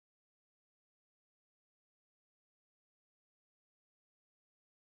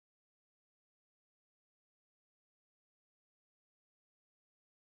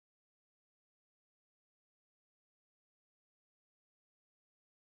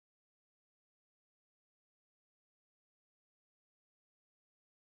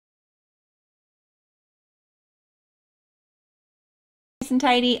and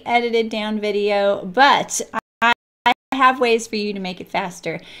tidy, edited down video, but I have ways for you to make it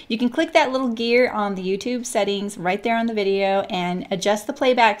faster. You can click that little gear on the YouTube settings right there on the video and adjust the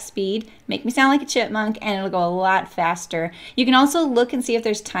playback speed, make me sound like a chipmunk, and it'll go a lot faster. You can also look and see if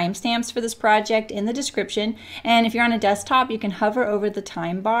there's timestamps for this project in the description, and if you're on a desktop, you can hover over the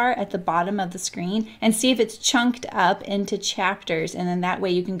time bar at the bottom of the screen and see if it's chunked up into chapters, and then that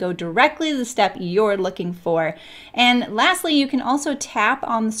way you can go directly to the step you're looking for. And lastly, you can also tap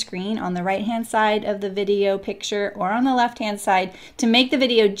on the screen on the right hand side of the video picture or on the left hand side to make the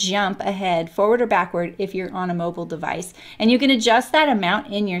video jump ahead, forward or backward if you're on a mobile device. And you can adjust that amount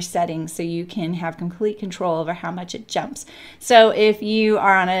in your settings so you can have complete control over how much it jumps. So if you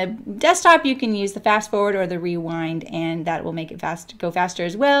are on a desktop, you can use the fast forward or the rewind, and that will make it go faster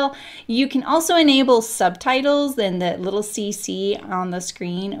as well. You can also enable subtitles, and the little CC on the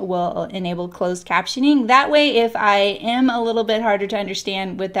screen will enable closed captioning. That way, if I am a little bit harder to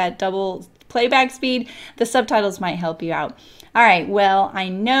understand with that double playback speed, the subtitles might help you out. All right, well, I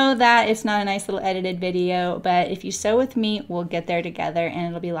know that it's not a nice little edited video, but if you sew with me, we'll get there together and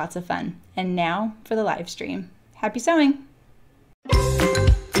it'll be lots of fun. And now for the live stream. Happy sewing!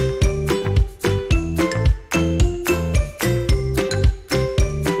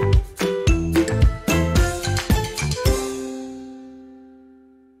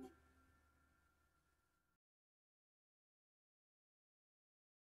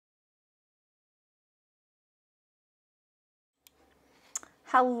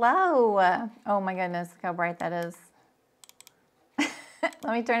 Hello. Oh my goodness, look how bright that is.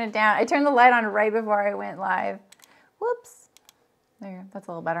 Let me turn it down. I turned the light on right before I went live. Whoops. There, that's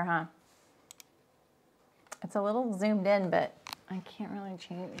a little better, huh? It's a little zoomed in, but I can't really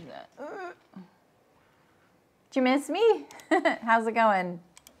change that. Did you miss me? How's it going?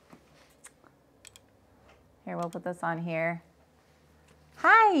 Here, we'll put this on here.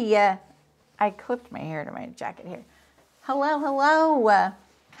 Hi. I clipped my hair to my jacket here. Hello, hello.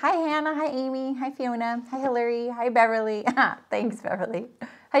 Hi, Hannah. Hi, Amy. Hi, Fiona. Hi, Hillary. Hi, Beverly. Thanks, Beverly.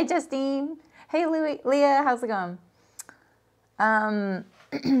 Hi, Justine. Hey, Leah. How's it going? I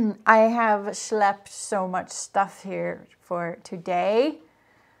have schlepped so much stuff here for today,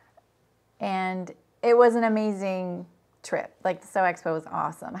 and it was an amazing trip. Like, the Sew Expo was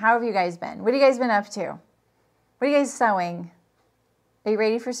awesome. How have you guys been? What have you guys been up to? What are you guys sewing? Are you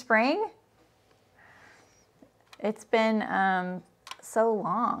ready for spring? It's been so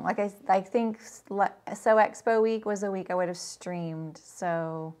long. Like I think Sew Expo week was a week I would have streamed.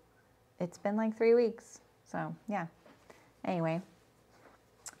 So it's been like 3 weeks. So yeah. Anyway,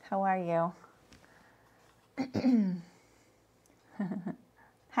 how are you?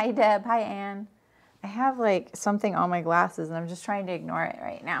 Hi Deb. Hi Ann. I have like something on my glasses and I'm just trying to ignore it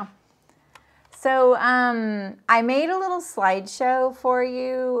right now. So I made a little slideshow for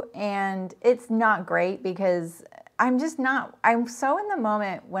you, and it's not great because I'm so in the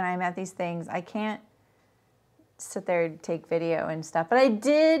moment when I'm at these things. I can't sit there and take video and stuff, but I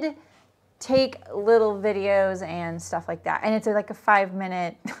did take little videos and stuff like that. And it's like a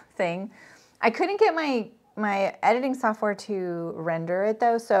 5-minute thing. I couldn't get my editing software to render it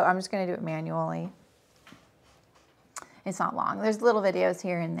though, so I'm just gonna do it manually. It's not long. There's little videos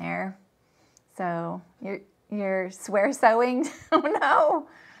here and there. So you're swear sewing? Oh no.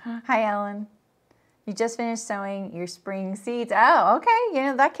 Hi Ellen. You just finished sewing your spring seeds. Oh, okay. You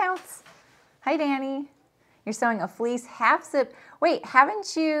know, that counts. Hi Danny. You're sewing a fleece half zip. Wait,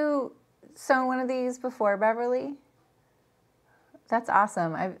 haven't you sewn one of these before, Beverly? That's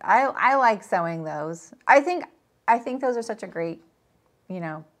awesome. I like sewing those. I think those are such a great, you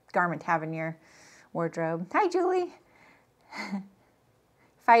know, garment to have in your wardrobe. Hi Julie.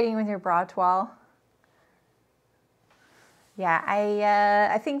 Fighting with your bra toile. Yeah,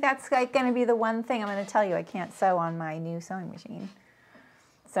 I think that's like going to be the one thing I'm going to tell you I can't sew on my new sewing machine.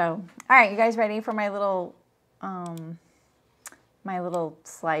 So, all right, you guys ready for my little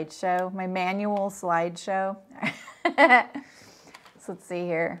slideshow, my manual slideshow? So let's see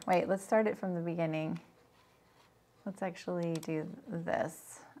here. Wait, let's start it from the beginning. Let's actually do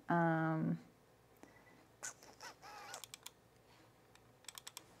this.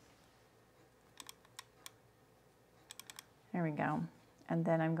 There we go. And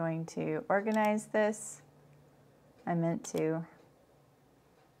then I'm going to organize this. I meant to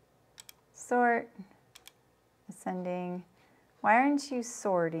sort, ascending. Why aren't you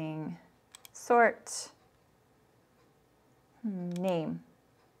sorting? Sort, name.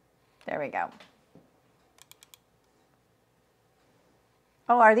 There we go.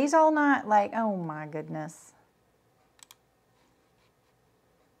 Oh, are these all not like, oh my goodness.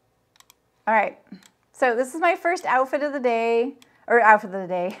 All right. So this is my first outfit of the day, or outfit of the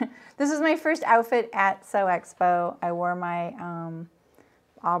day. This is my first outfit at Expo. I wore my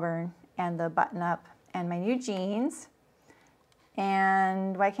auburn and the button up and my new jeans.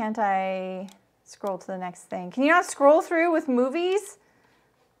 And why can't I scroll to the next thing? Can you not scroll through with movies?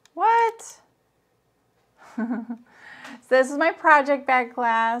 What? So this is my project bag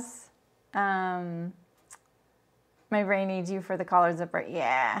class. My brain needs you for the collar zipper.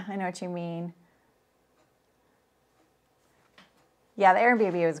 Yeah, I know what you mean. Yeah, the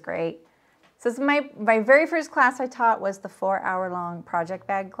Airbnb was great. So this is my very first class I taught was the 4-hour-long project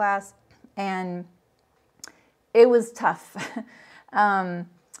bag class, and it was tough.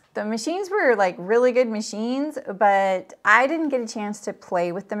 The machines were like really good machines, but I didn't get a chance to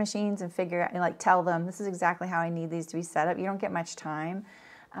play with the machines and figure out and like tell them this is exactly how I need these to be set up. You don't get much time.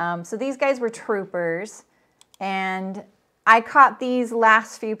 So these guys were troopers, and I caught these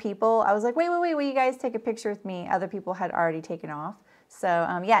last few people. I was like, wait, will you guys take a picture with me? Other people had already taken off. So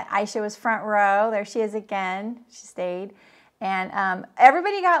yeah, Aisha was front row. There she is again. She stayed. And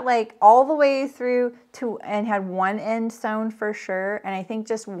everybody got like all the way through to and had one end sewn for sure. And I think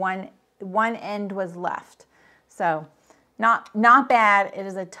just one end was left. So not bad. It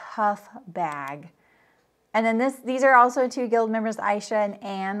is a tough bag. And then these are also 2 guild members, Aisha and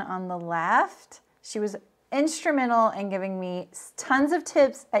Anne on the left. She was instrumental in giving me tons of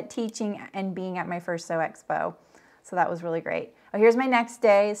tips at teaching and being at my first Expo. So that was really great. Oh, here's my next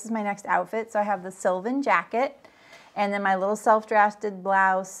day. This is my next outfit. So I have the Sylvan jacket and then my little self-drafted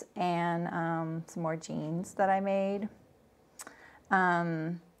blouse and some more jeans that I made.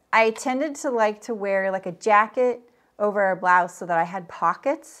 I tended to like to wear like a jacket over a blouse so that I had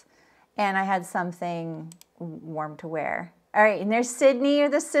pockets and I had something warm to wear. All right, and there's Sydney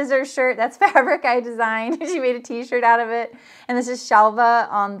with the scissor shirt. That's fabric I designed. She made a t-shirt out of it. And this is Shalva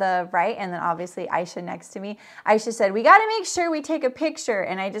on the right, and then obviously Aisha next to me. Aisha said, we gotta make sure we take a picture.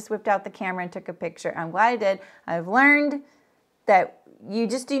 And I just whipped out the camera and took a picture. I'm glad I did. I've learned that you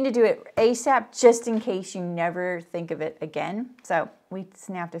just need to do it ASAP just in case you never think of it again. So we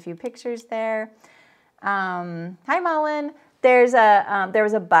snapped a few pictures there. Hi, Mullen. There was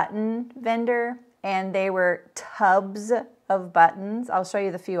a button vendor, and they were tubs of buttons. I'll show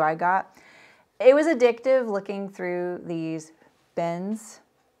you the few I got. It was addictive looking through these bins,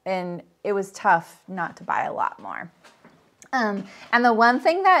 and it was tough not to buy a lot more. And the one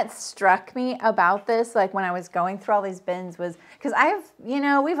thing that struck me about this, like when I was going through all these bins, was because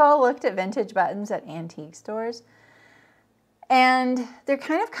we've all looked at vintage buttons at antique stores, and they're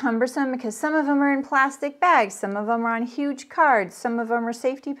kind of cumbersome because some of them are in plastic bags, some of them are on huge cards, some of them are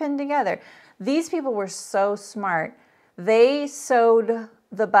safety pinned together. These people were so smart. They sewed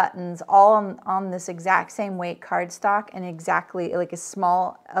the buttons all on this exact same weight cardstock and exactly like as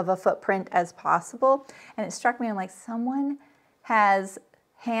small of a footprint as possible. And it struck me, I'm like, someone has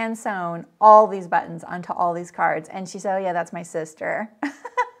hand sewn all these buttons onto all these cards. And she said, oh yeah, that's my sister.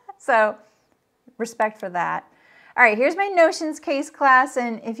 So respect for that. All right, here's my Notions case class.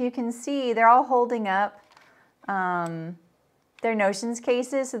 And if you can see, they're all holding up their Notions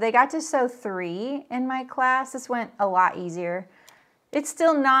cases. So they got to sew 3 in my class. This went a lot easier. It's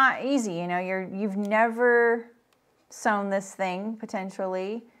still not easy, you've never sewn this thing,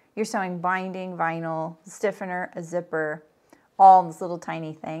 potentially. You're sewing binding, vinyl, stiffener, a zipper, all in this little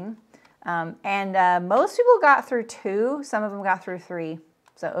tiny thing. Most people got through 2, some of them got through 3,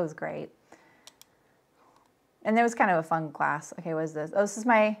 so it was great. And it was kind of a fun class. Okay, what is this? Oh, this is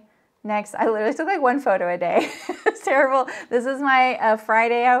my next. I literally took like 1 photo a day. It's terrible. This is my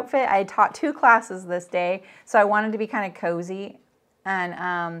Friday outfit. I taught 2 classes this day, so I wanted to be kind of cozy.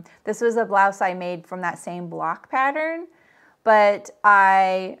 And this was a blouse I made from that same block pattern, but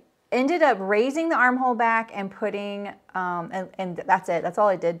I ended up raising the armhole back and putting, and that's it. That's all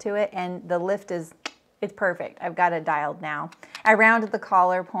I did to it. And the lift it's perfect. I've got it dialed now. I rounded the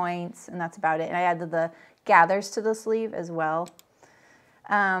collar points, and that's about it. And I added the gathers to the sleeve as well.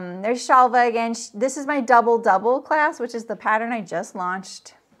 There's Shalva again. This is my double class, which is the pattern I just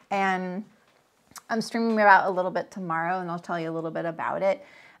launched. And I'm streaming about a little bit tomorrow, and I'll tell you a little bit about it.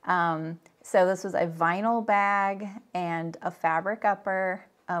 So this was a vinyl bag and a fabric upper,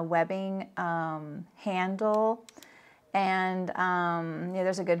 a webbing handle, and yeah,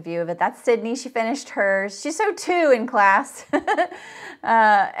 there's a good view of it. That's Sydney. She finished hers. She sewed 2 in class.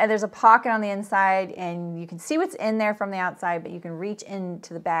 And there's a pocket on the inside, and you can see what's in there from the outside, but you can reach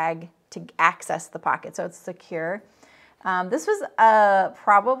into the bag to access the pocket, so it's secure. This was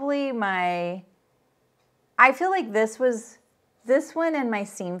probably I feel like this one and my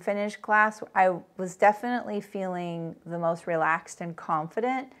seam finish class, I was definitely feeling the most relaxed and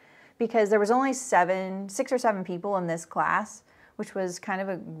confident because there was only 6 or 7 people in this class, which was kind of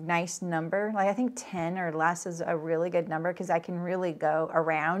a nice number. Like I think 10 or less is a really good number because I can really go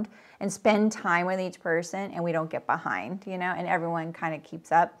around and spend time with each person and we don't get behind, you know, and everyone kind of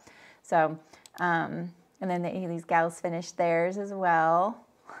keeps up. So, and then these gals finished theirs as well,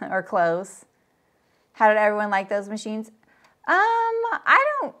 or close. How did everyone like those machines?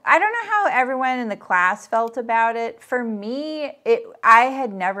 I don't know how everyone in the class felt about it. For me, I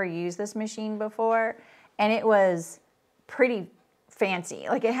had never used this machine before, and it was pretty fancy.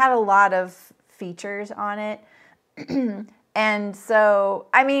 Like it had a lot of features on it. And so,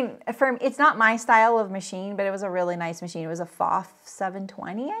 I mean, it's not my style of machine, but it was a really nice machine. It was a FOF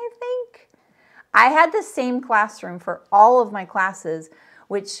 720, I think. I had the same classroom for all of my classes,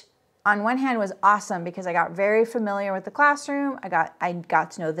 which on one hand was awesome because I got very familiar with the classroom. I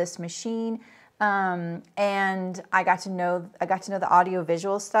got to know this machine, and I got to know the audio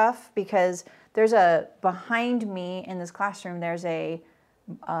visual stuff because there's behind me in this classroom there's a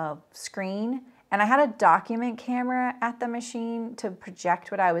screen, and I had a document camera at the machine to project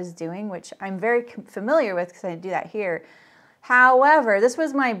what I was doing, which I'm very familiar with because I do that here. However, this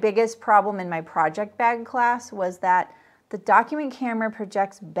was my biggest problem in my project bag class, was that the document camera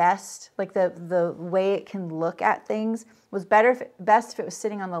projects best, like the way it can look at things was best if it was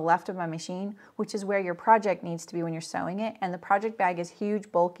sitting on the left of my machine, which is where your project needs to be when you're sewing it. And the project bag is huge,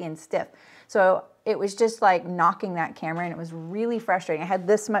 bulky, and stiff. So it was just like knocking that camera, and it was really frustrating. I had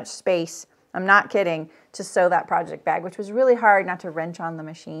this much space, I'm not kidding, to sew that project bag, which was really hard not to wrench on the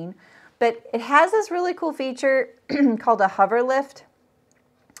machine. But it has this really cool feature called a hover lift.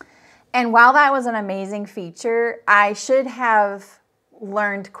 And while that was an amazing feature, I should have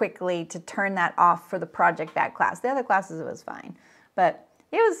learned quickly to turn that off for the project bag class. The other classes, it was fine, but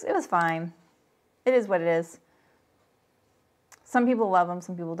it was fine. It is what it is. Some people love them,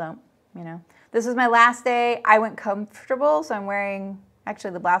 some people don't, you know. This was my last day. I went comfortable, so I'm wearing,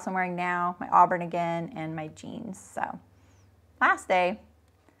 actually the blouse I'm wearing now, my Auburn again, and my jeans. So, last day.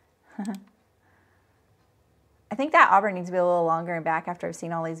 I think that Auburn needs to be a little longer and back after I've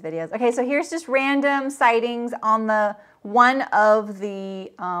seen all these videos. Okay, so here's just random sightings on one of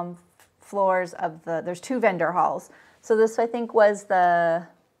the floors of there's 2 vendor halls. So this, I think, was what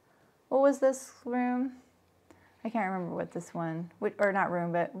was this room? I can't remember what this one, or not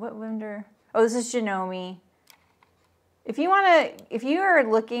room, but what vendor? Oh, this is Janome. If you are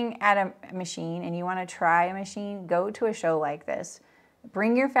looking at a machine and you want to try a machine, go to a show like this.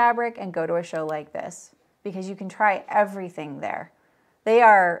 Bring your fabric and go to a show like this, because you can try everything there.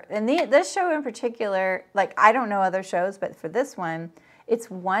 And this show in particular, like I don't know other shows, but for this one,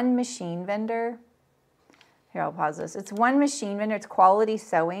 it's one machine vendor. Here, I'll pause this. It's one machine vendor. It's Quality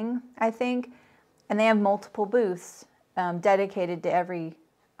Sewing, I think. And they have multiple booths dedicated to every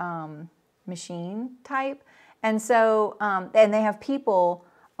machine type. And so, and they have people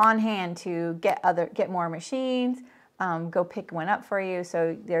on hand to get more machines, go pick one up for you.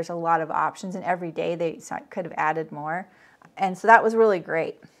 So there's a lot of options, and every day they could have added more. And so that was really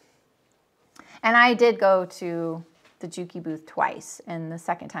great. And I did go to the Juki booth twice, and the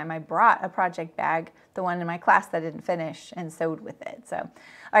second time I brought a project bag, the one in my class that I didn't finish, and sewed with it. So, all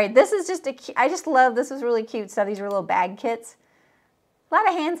right, this is just I just love, this is really cute stuff. These are little bag kits. A lot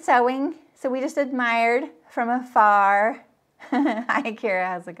of hand sewing, so we just admired from afar. Hi, Kira,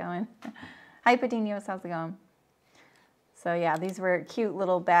 how's it going? Hi, Patinios, how's it going? So yeah, these were cute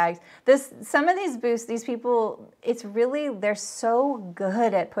little bags. Some of these booths, these people, they're so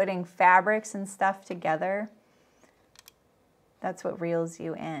good at putting fabrics and stuff together. That's what reels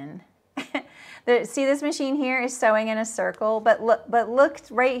you in. See, this machine here is sewing in a circle, but look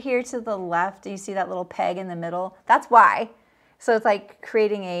right here to the left. Do you see that little peg in the middle? That's why. So it's like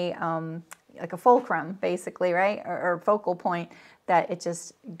creating like a fulcrum, basically, right? Or focal point, that it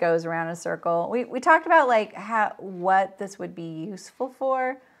just goes around a circle. We talked about like what this would be useful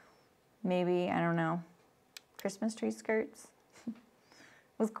for. Maybe, I don't know, Christmas tree skirts. It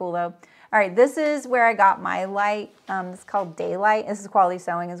was cool though. All right, this is where I got my light. It's called Daylight. This is Quality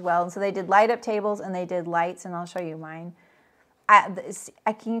Sewing as well. And so they did light up tables and they did lights, and I'll show you mine.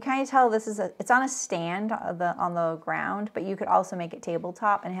 I can kind of tell it's on a stand on the ground, but you could also make it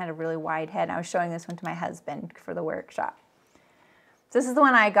tabletop, and it had a really wide head. And I was showing this one to my husband for the workshop. So this is the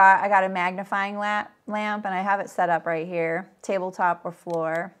one I got. I got a magnifying lamp, and I have it set up right here, tabletop or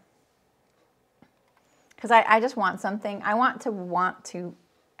floor. Because I just want something. I want to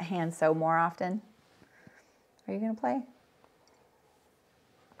hand sew more often. Are you going to play?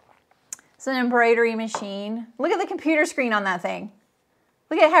 It's an embroidery machine. Look at the computer screen on that thing.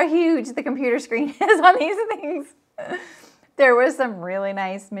 Look at how huge the computer screen is on these things. There were some really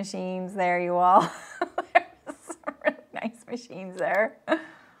nice machines there, you all. There was some really nice machines there.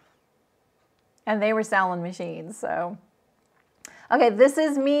 And they were selling machines, so. Okay, this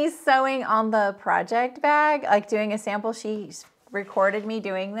is me sewing on the project bag, like doing a sample. She recorded me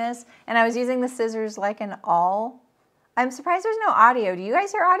doing this, and I was using the scissors like an awl. I'm surprised there's no audio. Do you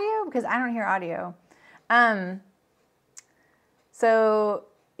guys hear audio? Because I don't hear audio. So,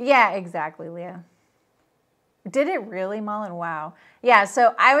 yeah, exactly, Leah. Did it really, Mullen? Wow. Yeah,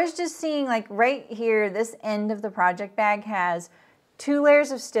 so I was just seeing, like, right here, this end of the project bag has 2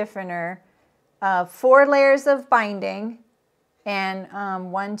 layers of stiffener, 4 layers of binding, and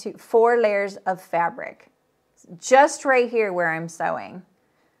 4 layers of fabric. Just right here where I'm sewing.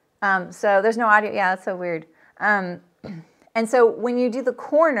 So there's no audio. Yeah, that's so weird. And so when you do the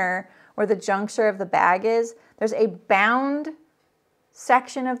corner where the juncture of the bag is, there's a bound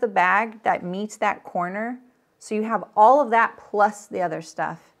section of the bag that meets that corner. So you have all of that plus the other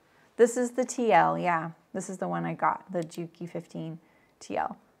stuff. This is the TL, yeah. This is the one I got, the Juki 15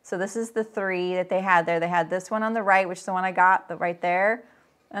 TL. So this is the 3 that they had there. They had this one on the right, which is the one I got, right there.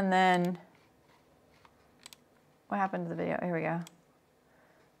 And then, what happened to the video? Here we go.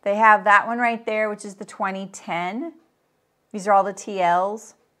 They have that one right there, which is the 2010. These are all the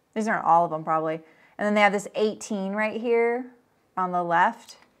TLs. These aren't all of them, probably. And then they have this 18 right here on the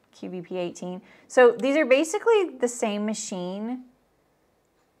left, QVP 18. So these are basically the same machine,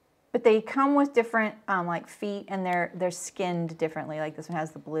 but they come with different like feet, and they're skinned differently. Like this one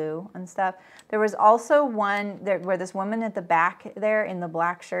has the blue and stuff. There was also one there where this woman at the back there in the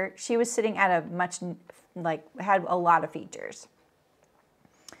black shirt, she was sitting at a much, like, had a lot of features.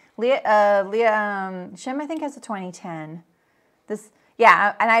 Leah Shim, I think, has a 2010. This,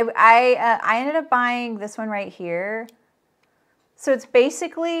 yeah, and I ended up buying this one right here. So it's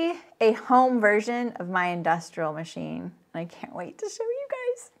basically a home version of my industrial machine. I can't wait to show you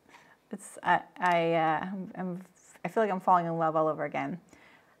guys. It's I feel like I'm falling in love all over again.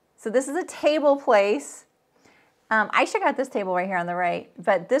 So this is a table place. I should have got this table right here on the right,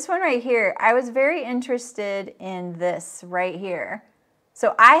 but this one right here, I was very interested in this right here.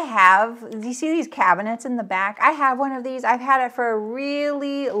 So I have, do you see these cabinets in the back? I have one of these. I've had it for a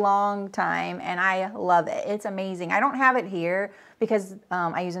really long time, and I love it. It's amazing. I don't have it here because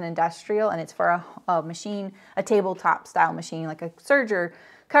I use an industrial, and it's for a machine, a tabletop style machine, like a serger,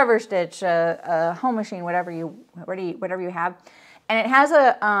 cover stitch, a home machine, whatever you have. And it has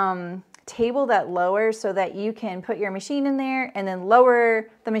a table that lowers so that you can put your machine in there and then lower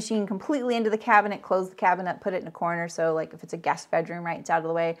the machine completely into the cabinet, close the cabinet, put it in a corner. So like if it's a guest bedroom, right, it's out of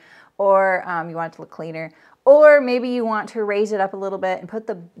the way, or you want it to look cleaner. Or maybe you want to raise it up a little bit and put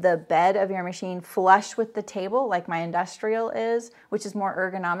the bed of your machine flush with the table like my industrial is, which is more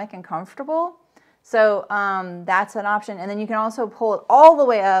ergonomic and comfortable. So that's an option. And then you can also pull it all the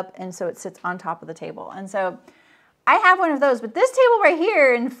way up, and so it sits on top of the table. And so I have one of those, but this table right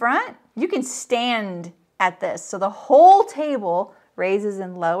here in front, you can stand at this. So the whole table raises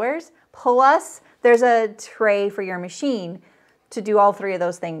and lowers, plus there's a tray for your machine to do all 3 of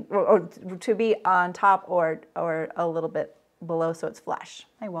those things, or to be on top or a little bit below so it's flush.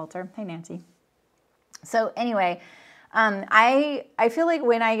 Hi, Walter. Hi, Nancy. So anyway, I feel like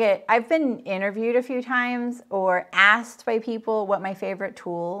when I've been interviewed a few times or asked by people what my favorite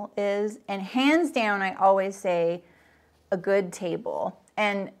tool is, and hands down, I always say a good table.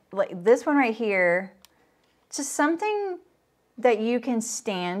 And like this one right here, just something that you can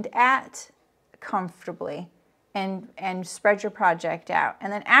stand at comfortably and spread your project out.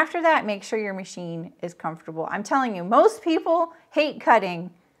 And then after that, make sure your machine is comfortable. I'm telling you, most people hate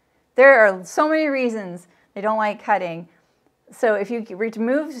cutting. There are so many reasons they don't like cutting. So if you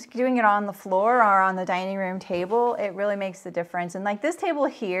remove doing it on the floor or on the dining room table, it really makes the difference. And like this table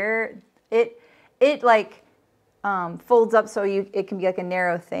here, it like folds up so it can be like a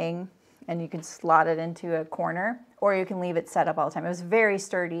narrow thing, and you can slot it into a corner, or you can leave it set up all the time. It was very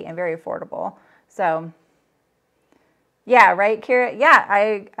sturdy and very affordable. So yeah, right, Kira? Yeah,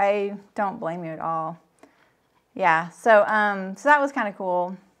 I don't blame you at all. Yeah, so so that was kind of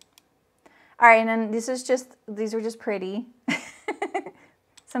cool. All right, and then these were just pretty.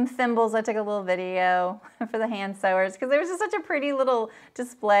 Some thimbles. I took a little video for the hand sewers because there was just such a pretty little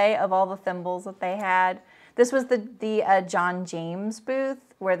display of all the thimbles that they had. This was the John James booth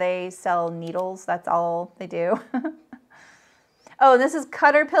where they sell needles. That's all they do. Oh, this is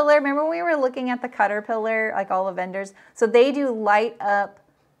Caterpillar. Remember when we were looking at the Caterpillar, like all the vendors? So they do light up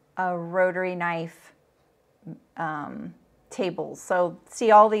rotary knife tables. So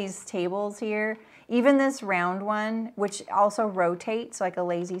see all these tables here? Even this round one, which also rotates like a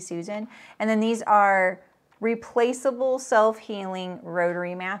Lazy Susan. And then these are replaceable self-healing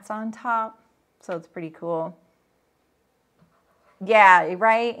rotary mats on top. So it's pretty cool. Yeah,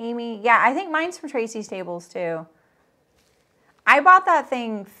 right, Amy? Yeah, I think mine's from Tracy's Tables too. I bought that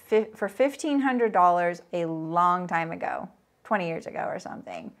thing for $1,500 a long time ago, 20 years ago or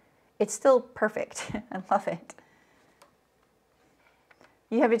something. It's still perfect. I love it.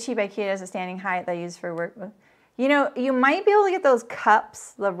 You have a cheap IKEA as a standing height that I use for work. You know, you might be able to get those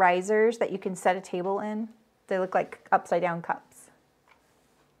cups, the risers that you can set a table in. They look like upside down cups.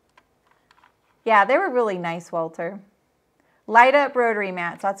 Yeah, they were really nice, Walter. Light up rotary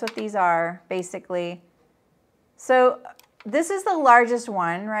mats. That's what these are, basically. So this is the largest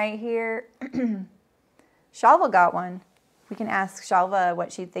one right here. Shalva got one. We can ask Shalva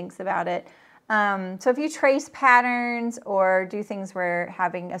what she thinks about it. So if you trace patterns or do things where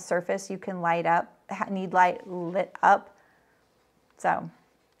having a surface you can light up, need light lit up. So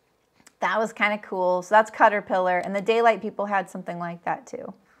that was kind of cool. So that's Caterpillar. And the Daylight people had something like that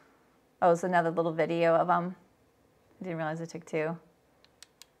too. Oh, it's another little video of them. I didn't realize I took two.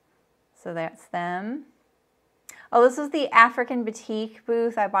 So that's them. Oh, this is the African Batik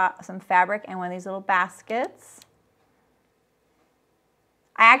booth. I bought some fabric and one of these little baskets.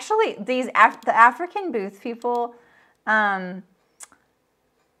 I actually, the African booth people, I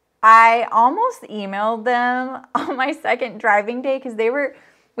almost emailed them on my second driving day because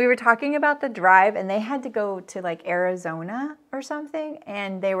we were talking about the drive and they had to go to like Arizona or something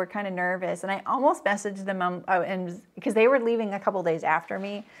and they were kind of nervous and I almost messaged them and because they were leaving a couple days after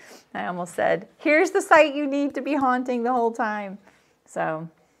me. I almost said, here's the site you need to be haunting the whole time. So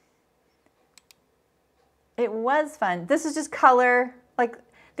it was fun. This is just color, like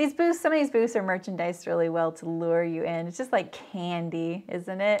these booths, some of these booths are merchandised really well to lure you in. It's just like candy,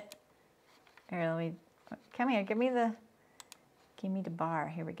 isn't it? Here, let me, come here, give me the bar.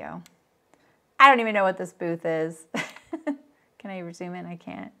 Here we go. I don't even know what this booth is. Can I zoom in? I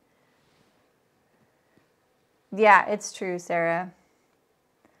can't. Yeah, it's true, Sarah.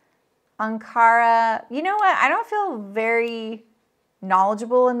 Ankara, you know what? I don't feel very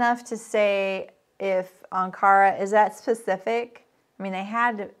knowledgeable enough to say if Ankara is that specific. I mean, they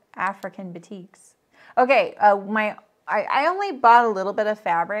had African batiks. Okay, I only bought a little bit of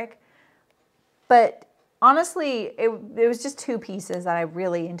fabric, but honestly, it was just two pieces that I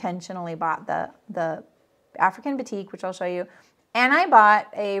really intentionally bought. The African batik, which I'll show you, and I bought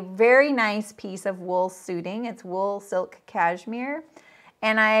a very nice piece of wool suiting. It's wool silk cashmere.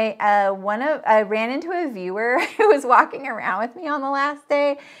 And I ran into a viewer who was walking around with me on the last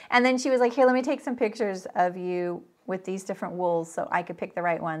day, and then she was like, "Here, let me take some pictures of you with these different wools so I could pick the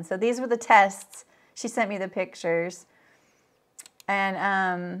right one." So these were the tests. She sent me the pictures, and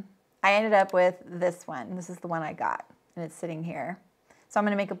I ended up with this one. This is the one I got, and it's sitting here. So I'm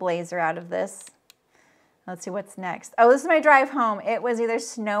going to make a blazer out of this. Let's see what's next. Oh, this is my drive home. It was either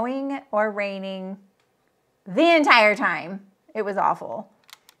snowing or raining the entire time. It was awful.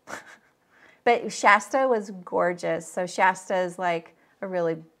 But Shasta was gorgeous. So Shasta is like a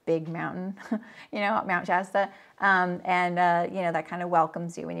really big mountain, you know, Mount Shasta. You know, that kind of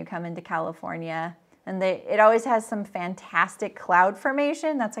welcomes you when you come into California. And it always has some fantastic cloud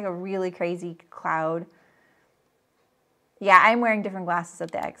formation. That's like a really crazy cloud. Yeah, I'm wearing different glasses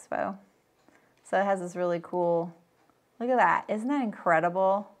at the expo. So it has this really cool, look at that. Isn't that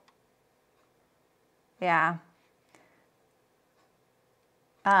incredible? Yeah.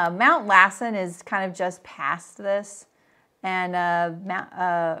 Mount Lassen is kind of just past this. And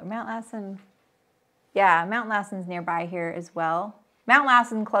Mount Lassen, yeah, Mount Lassen's nearby here as well. Mount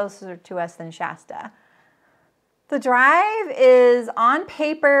Lassen closer to us than Shasta. The drive is on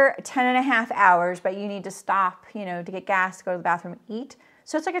paper 10.5 hours, but you need to stop, you know, to get gas, go to the bathroom, eat.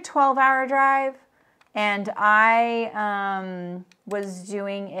 So it's like a 12-hour drive. And I was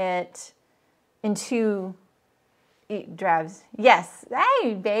doing it in 2 drives. Yes.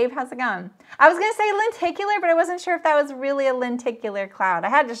 Hey, babe, how's it going? I was going to say lenticular, but I wasn't sure if that was really a lenticular cloud. I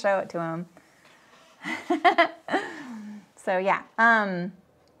had to show it to him. So, yeah.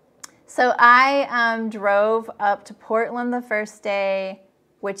 So I drove up to Portland the first day,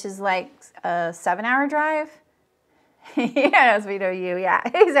 which is like a 7-hour drive. Yeah, as we know you. Yeah,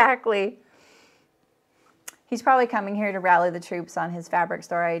 exactly. He's probably coming here to rally the troops on his fabric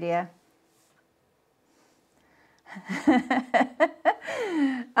store idea.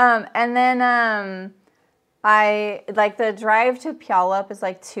 And then I like the drive to Puyallup is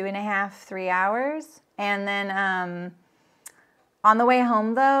like 2.5, 3 hours. And then on the way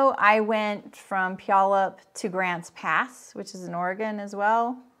home though, I went from Puyallup to Grants Pass, which is in Oregon as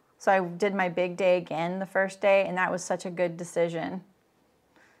well. So I did my big day again the first day, and that was such a good decision.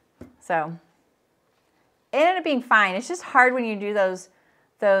 So it ended up being fine. It's just hard when you do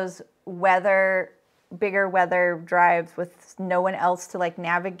those weather bigger weather drives with no one else to like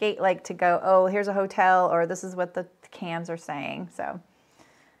navigate, like to go, oh, here's a hotel, or this is what the cams are saying. So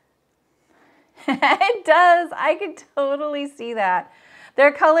it does. I can totally see that.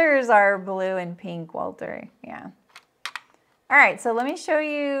 Their colors are blue and pink, Walter. Yeah. All right, so let me show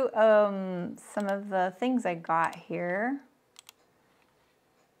you some of the things I got here.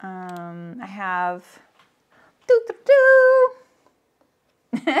 I have,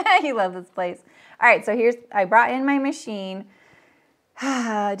 you love this place. All right, so I brought in my machine.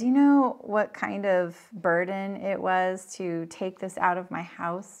 Do you know what kind of burden it was to take this out of my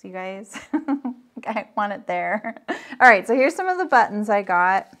house, you guys? I want it there. All right, so here's some of the buttons I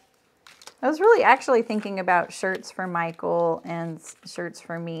got. I was really actually thinking about shirts for Michael and shirts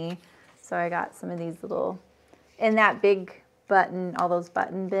for me. So I got some of these little, in that big button, all those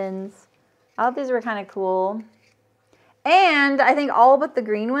button bins. I thought these were kind of cool. And I think all but the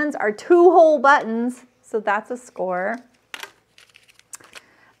green ones are 2 whole buttons. So that's a score.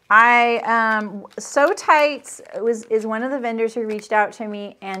 So Tights is one of the vendors who reached out to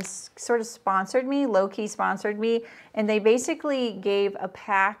me and sort of sponsored me, low-key sponsored me, and they basically gave a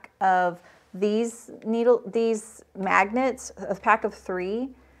pack of these magnets, a pack of 3.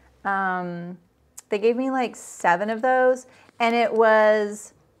 They gave me like 7 of those, and it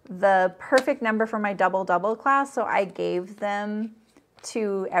was the perfect number for my double class, so I gave them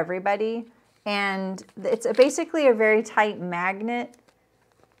to everybody, and it's basically a very tight magnet.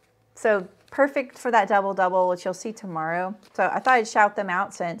 So perfect for that double, which you'll see tomorrow. So I thought I'd shout them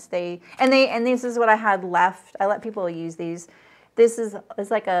out since and this is what I had left. I let people use these. This is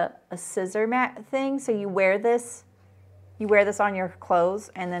like a scissor mat thing. So you wear this on your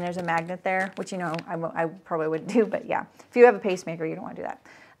clothes, and then there's a magnet there, which, you know, I probably wouldn't do, but yeah. If you have a pacemaker, you don't want to do that.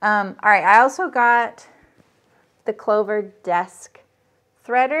 All right, I also got the Clover desk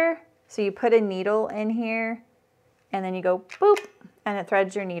threader. So you put a needle in here, and then you go boop, and it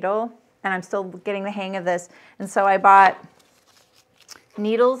threads your needle. And I'm still getting the hang of this. And so I bought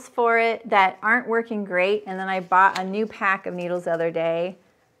needles for it that aren't working great. And then I bought a new pack of needles the other day.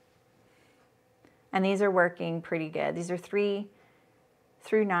 And these are working pretty good. These are 3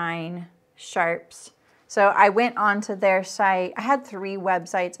 through 9 sharps. So I went onto their site. I had 3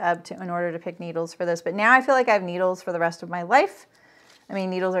 websites up in order to pick needles for this. But now I feel like I have needles for the rest of my life. I mean,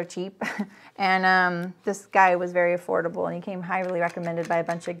 needles are cheap, and this guy was very affordable, and he came highly recommended by a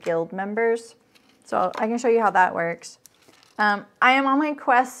bunch of guild members. So I can show you how that works. I am on my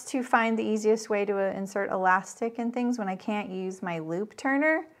quest to find the easiest way to insert elastic and things when I can't use my loop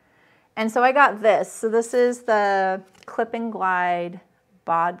turner. And so I got this. So this is the Clip and Glide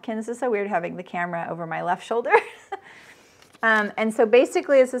bodkin. This is so weird having the camera over my left shoulder. And so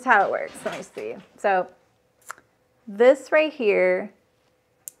basically this is how it works. Let me see. So this right here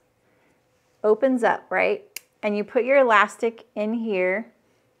opens up, right? And you put your elastic in here,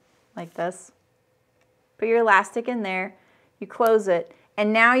 like this. Put your elastic in there, you close it,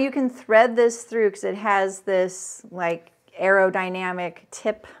 and now you can thread this through because it has this like aerodynamic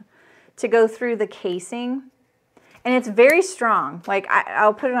tip to go through the casing. And it's very strong. Like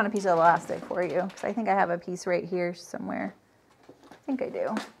I'll put it on a piece of elastic for you because I think I have a piece right here somewhere. I think I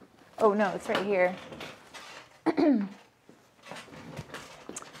do. Oh no, it's right here.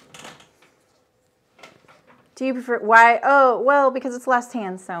 Do you prefer, why? Oh, well, because it's less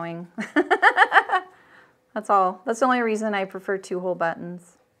hand sewing. That's all. That's the only reason I prefer 2 whole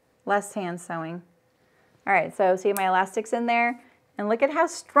buttons. Less hand sewing. All right, so see my elastic's in there, and look at how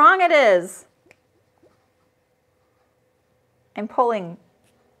strong it is. I'm pulling.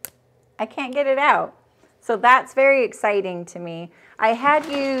 I can't get it out. So that's very exciting to me. I had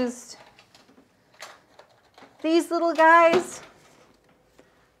used these little guys.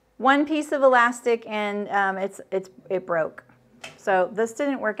 1 piece of elastic, and it broke. So this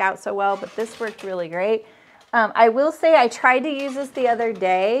didn't work out so well, but this worked really great. I will say I tried to use this the other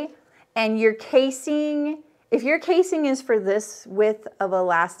day, and your casing, if your casing is for this width of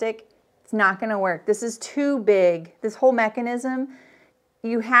elastic, it's not going to work. This is too big. This whole mechanism,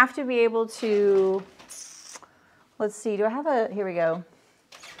 you have to be able to, let's see, do I have a, here we go.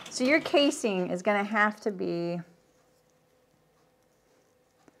 So your casing is going to have to be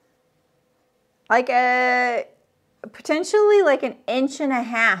like potentially like 1.5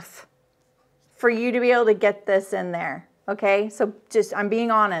 inches for you to be able to get this in there, okay? So just, I'm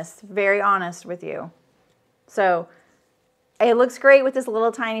being honest, very honest with you. So it looks great with this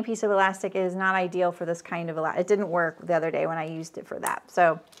little tiny piece of elastic. It is not ideal for this kind of elastic. It didn't work the other day when I used it for that.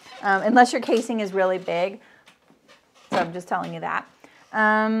 So unless your casing is really big, so I'm just telling you that.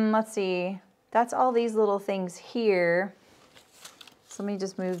 Let's see, that's all these little things here. So let me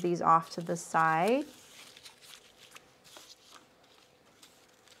just move these off to the side.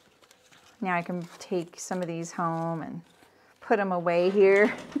 Now I can take some of these home and put them away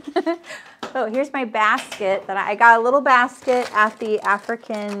here. Oh, here's my basket that I got a little basket at the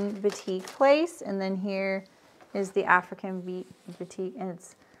African boutique place, and then here is the African boutique, and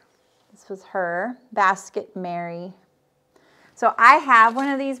this was her basket, Mary. So I have one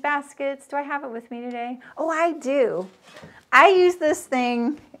of these baskets. Do I have it with me today? Oh, I do. I use this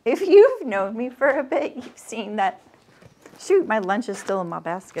thing. If you've known me for a bit, you've seen that. Shoot, my lunch is still in my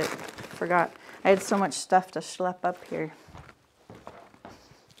basket. Forgot. I had so much stuff to schlep up here.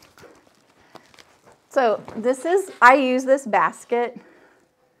 So I use this basket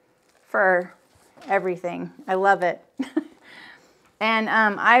for everything. I love it. And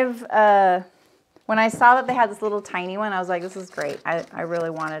when I saw that they had this little tiny one, I was like, this is great. I really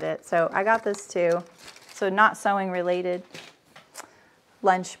wanted it. So I got this too. So not sewing related,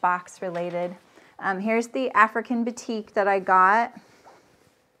 lunchbox related. Here's the African boutique that I got.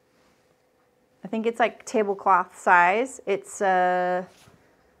 I think it's like tablecloth size. It's, I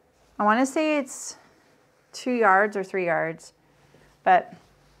want to say it's 2 yards or 3 yards, but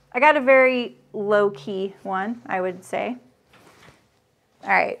I got a very low-key one, I would say. All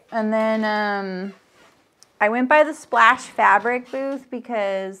right, and then I went by the Splash Fabric booth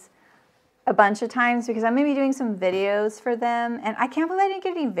because a bunch of times because I'm going to be doing some videos for them, and I can't believe I didn't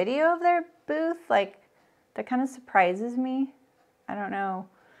get any video of their booth. Like, that kind of surprises me. I don't know.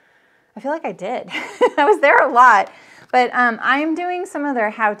 I feel like I did. I was there a lot. But I'm doing some of their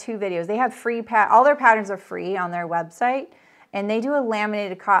how-to videos. They have free, all their patterns are free on their website, and they do a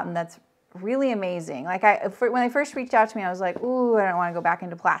laminated cotton that's really amazing. Like when they first reached out to me, I was like, ooh, I don't want to go back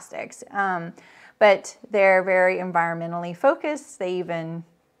into plastics. But they're very environmentally focused. They even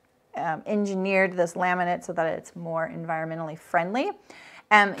engineered this laminate so that it's more environmentally friendly.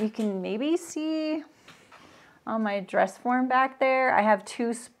 You can maybe see on my dress form back there, I have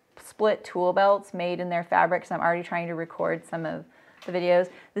 2 split tool belts made in their fabric, so I'm already trying to record some of the videos.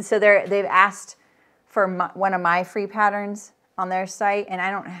 So they've asked for one of my free patterns on their site, and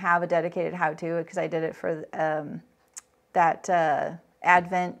I don't have a dedicated how-to because I did it for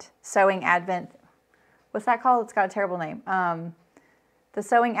that sewing advent. What's that called? It's got a terrible name. The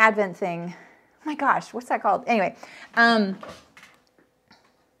sewing advent thing. Oh my gosh, what's that called? Anyway,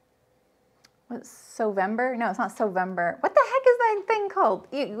 what's Sovember? No, it's not Sovember. What the heck is that thing called?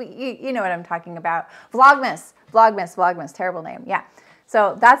 You know what I'm talking about. Vlogmas. Vlogmas. Terrible name. Yeah.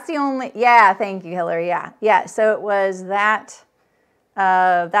 So that's the only, yeah, thank you, Hillary. Yeah. So it was that,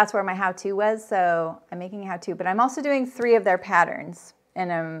 that's where my how-to was. So I'm making a how-to, but I'm also doing 3 of their patterns,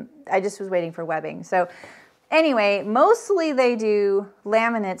 and I just was waiting for webbing. So anyway, mostly they do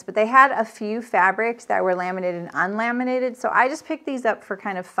laminates, but they had a few fabrics that were laminated and unlaminated. So I just picked these up for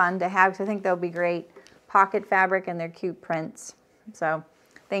kind of fun to have because I think they'll be great pocket fabric and they're cute prints. So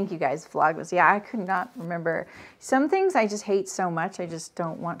thank you guys, Vlogmas. Yeah, I could not remember. Some things I just hate so much, I just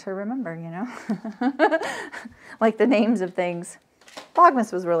don't want to remember, you know? Like the names of things.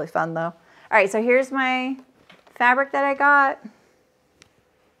 Vlogmas was really fun though. All right, so here's my fabric that I got.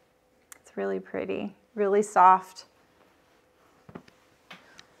 It's really pretty. Really soft.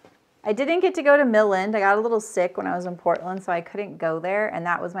 I didn't get to go to Midland. I got a little sick when I was in Portland, so I couldn't go there, and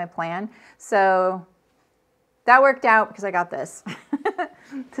that was my plan. So that worked out because I got this.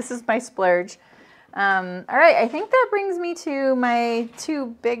 This is my splurge. All right, I think that brings me to my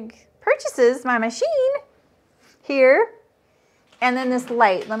 2 big purchases, my machine here, and then this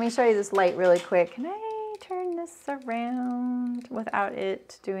light. Let me show you this light really quick. Can I turn this around without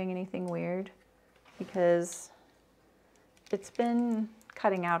it doing anything weird? Because it's been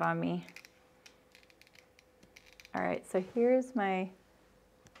cutting out on me. All right, so here it is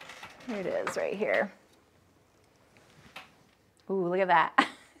right here. Ooh, look at that.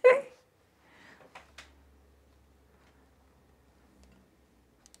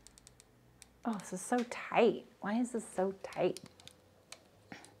 Oh, this is so tight. Why is this so tight?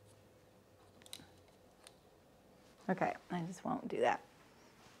 Okay, I just won't do that.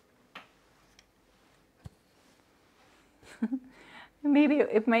 Maybe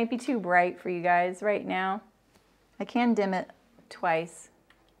it might be too bright for you guys right now. I can dim it twice,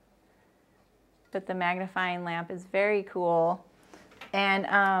 but the magnifying lamp is very cool, and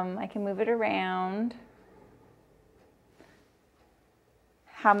I can move it around.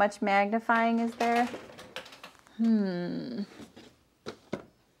 How much magnifying is there?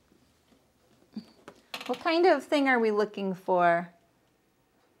 What kind of thing are we looking for?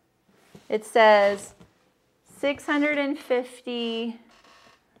 It says 650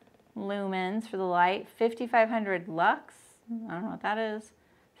 lumens for the light, 5,500 lux, I don't know what that is,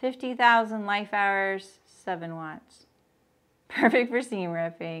 50,000 life hours, 7 watts. Perfect for seam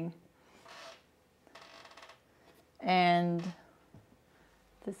ripping. And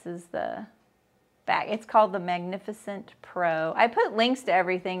this is the back. It's called the Magnificent Pro. I put links to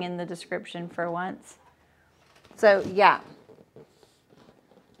everything in the description for once. So yeah.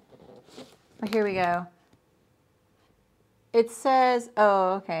 Here we go. It says,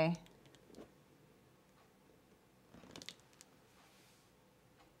 oh, okay.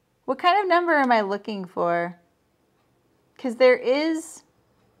 What kind of number am I looking for? Because there is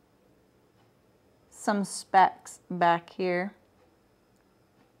some specs back here.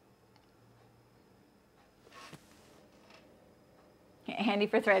 Handy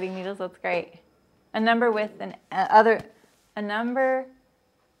for threading needles, that's great. A number with a number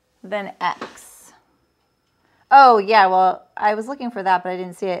then X. Oh yeah, well, I was looking for that, but I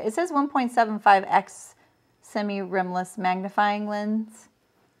didn't see it. It says 1.75x semi-rimless magnifying lens.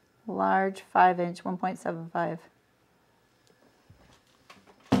 Large 5-inch, 1.75.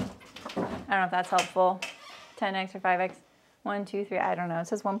 I don't know if that's helpful. 10x or 5x. 1, 2, 3, I don't know. It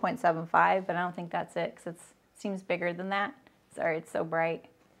says 1.75, but I don't think that's it because it seems bigger than that. Sorry, it's so bright.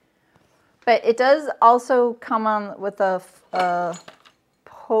 But it does also come on with a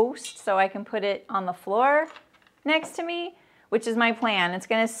post, so I can put it on the floor next to me, which is my plan. It's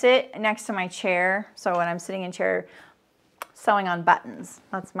going to sit next to my chair, so when I'm sitting in chair, sewing on buttons.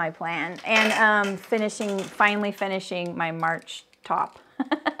 That's my plan. And finally finishing my March top,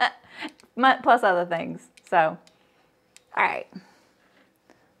 plus other things. So, all right. Let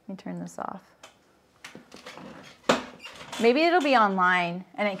me turn this off. Maybe it'll be online,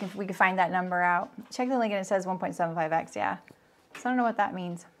 and we can find that number out. Check the link, and it says 1.75x, yeah. So I don't know what that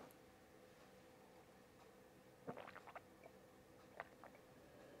means.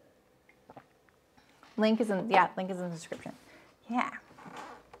 Link is in the description. Yeah.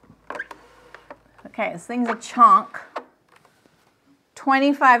 Okay, this thing's a chunk.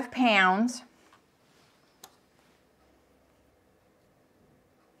 25 pounds.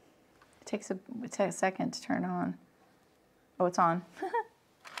 It takes a second to turn on. Oh, it's on.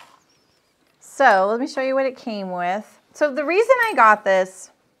 So let me show you what it came with. So the reason I got this,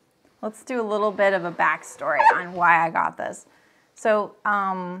 let's do a little bit of a backstory on why I got this. So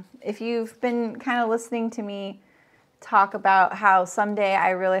if you've been kind of listening to me talk about how someday I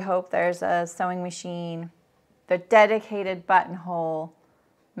really hope there's a sewing machine, the dedicated buttonhole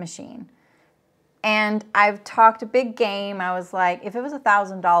machine. And I've talked a big game. I was like, if it was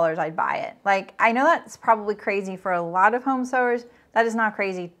 $1,000, I'd buy it. Like, I know that's probably crazy for a lot of home sewers. That is not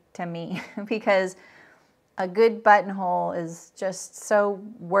crazy to me because a good buttonhole is just so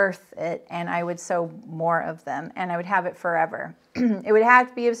worth it, and I would sew more of them, and I would have it forever. It would have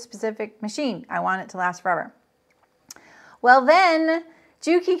to be a specific machine. I want it to last forever. Well, then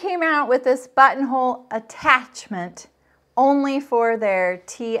Juki came out with this buttonhole attachment only for their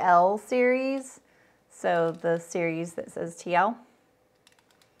TL series. So the series that says TL.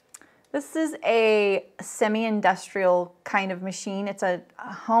 This is a semi-industrial kind of machine. It's a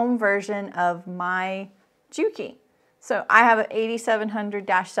home version of my Juki. So I have an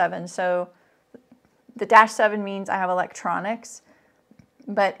 8700-7. So the -7 means I have electronics.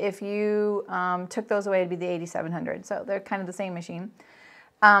 But if you took those away, it'd be the 8700. So they're kind of the same machine.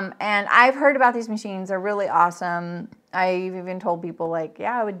 And I've heard about these machines. They're really awesome. I've even told people, like,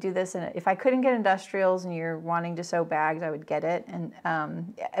 yeah, I would do this. And if I couldn't get industrials and you're wanting to sew bags, I would get it. And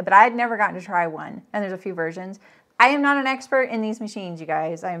but I had never gotten to try one. And there's a few versions. I am not an expert in these machines, you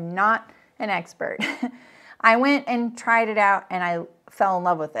guys. I am not an expert. I went and tried it out, and I fell in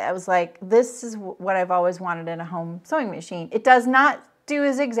love with it. I was like, this is what I've always wanted in a home sewing machine. It does not do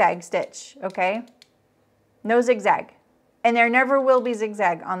a zigzag stitch, okay? No zigzag. And there never will be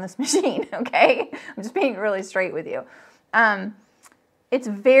zigzag on this machine, okay? I'm just being really straight with you. It's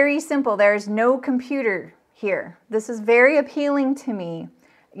very simple. There's no computer here. This is very appealing to me.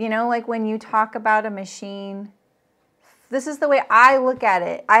 You know, like when you talk about a machine, this is the way I look at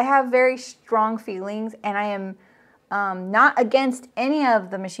it. I have very strong feelings, and I am not against any of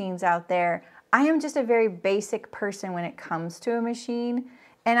the machines out there. I am just a very basic person when it comes to a machine,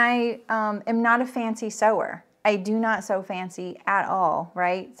 and I am not a fancy sewer. I do not sew fancy at all,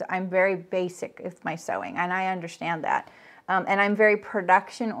 right? So I'm very basic with my sewing, and I understand that. And I'm very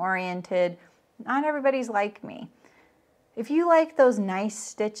production-oriented. Not everybody's like me. If you like those nice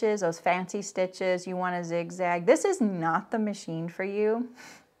stitches, those fancy stitches, you want a zigzag, this is not the machine for you.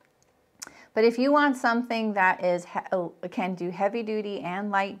 But if you want something that can do heavy duty and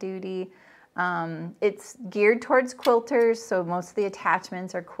light duty, it's geared towards quilters, so most of the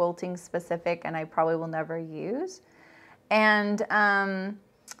attachments are quilting specific, and I probably will never use. And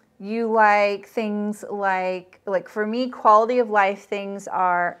you like things like for me, quality of life things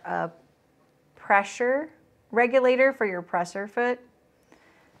are pressure regulator for your presser foot,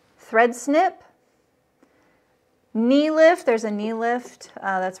 thread snip, knee lift. There's a knee lift.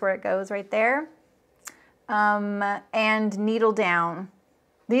 That's where it goes right there. And needle down.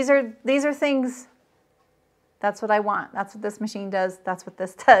 These are things, that's what I want. That's what this machine does. That's what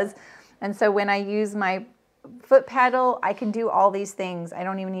this does. And so when I use my foot pedal, I can do all these things. I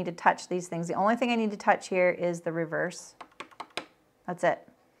don't even need to touch these things. The only thing I need to touch here is the reverse. That's it.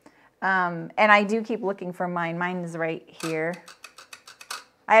 And I do keep looking for mine. Mine is right here.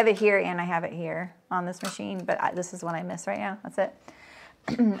 I have it here and I have it here on this machine, but this is what I miss right now. That's it.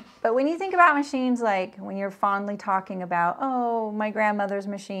 But when you think about machines, like when you're fondly talking about, oh, my grandmother's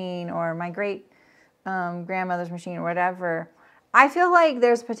machine or my great grandmother's machine or whatever, I feel like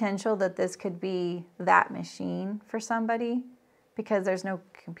there's potential that this could be that machine for somebody because there's no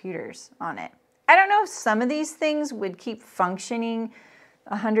computers on it. I don't know if some of these things would keep functioning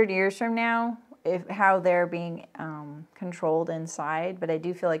 100 years from now, how they're being controlled inside, but I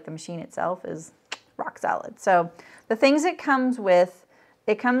do feel like the machine itself is rock solid. So the things it comes with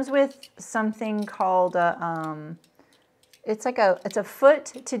something called it's a foot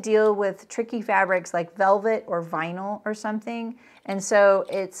to deal with tricky fabrics like velvet or vinyl or something. And so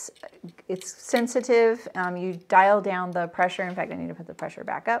it's sensitive. You dial down the pressure. In fact, I need to put the pressure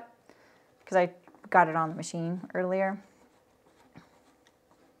back up because I got it on the machine earlier.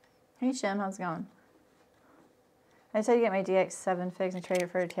 Hey, Jim, how's it going? I decided to get my DX7 fixed and trade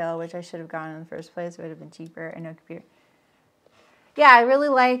it for a tail, which I should have gotten in the first place. It would have been cheaper and no computer. Yeah, I really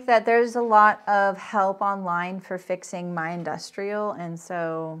like that there's a lot of help online for fixing my industrial, and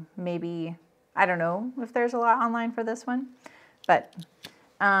so maybe, I don't know if there's a lot online for this one, but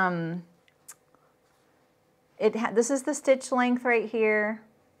this is the stitch length right here.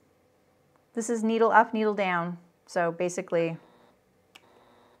 This is needle up, needle down, so basically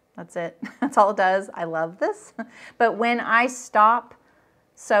that's it. That's all it does. I love this. But when I stop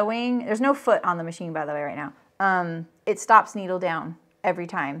sewing, there's no foot on the machine, by the way, right now. It stops needle down every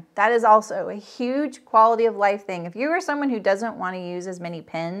time. That is also a huge quality of life thing. If you are someone who doesn't want to use as many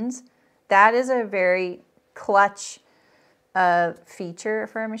pins, that is a very clutch feature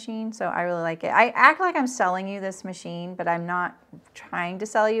for a machine. So I really like it. I act like I'm selling you this machine, but I'm not trying to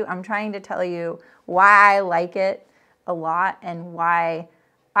sell you. I'm trying to tell you why I like it a lot and why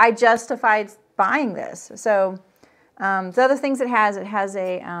I justified buying this. So the other things it has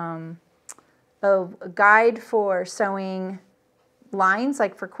a guide for sewing lines,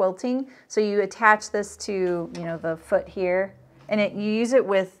 like for quilting. So you attach this to, the foot here, and you use it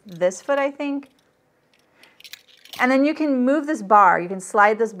with this foot, I think. And then you can move this bar. You can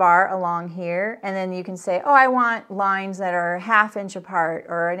slide this bar along here, and then you can say, oh, I want lines that are 1/2 inch apart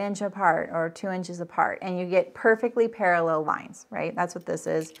or 1 inch apart or 2 inches apart, and you get perfectly parallel lines, right? That's what this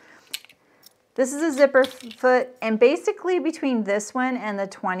is. This is a zipper foot, and basically between this one and the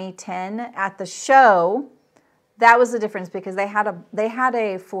 2010 at the show, that was the difference because they had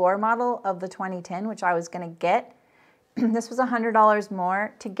a floor model of the 2010, which I was going to get. This was $100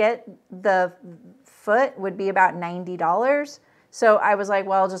 more. To get the foot would be about $90. So I was like,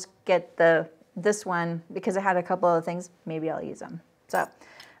 well, I'll just get this one because it had a couple other things. Maybe I'll use them. So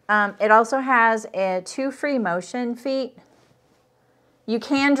it also has 2 free motion feet. You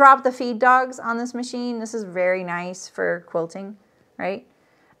can drop the feed dogs on this machine. This is very nice for quilting, right?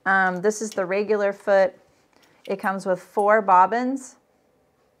 This is the regular foot. It comes with 4 bobbins,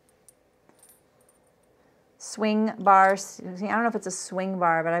 swing bars. I don't know if it's a swing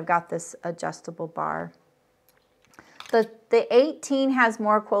bar, but I've got this adjustable bar. The 18 has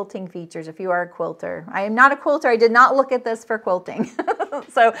more quilting features if you are a quilter. I am not a quilter. I did not look at this for quilting.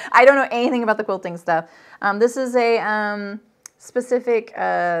 So I don't know anything about the quilting stuff. This is a specific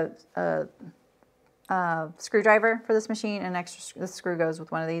screwdriver for this machine. This screw goes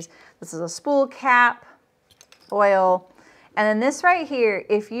with one of these. This is a spool cap, oil, and then this right here,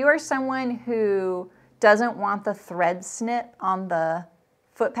 if you are someone who doesn't want the thread snip on the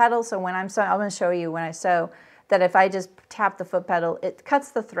foot pedal, so when I'm sewing, I'm going to show you when I sew, that if I just tap the foot pedal, it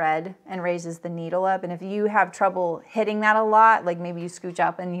cuts the thread and raises the needle up. And if you have trouble hitting that a lot, like maybe you scooch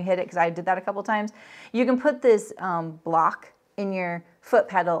up and you hit it, because I did that a couple times, you can put this block in your foot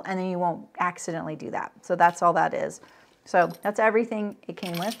pedal and then you won't accidentally do that. So that's all that is. So that's everything it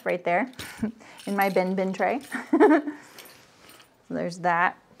came with right there in my bin tray. So there's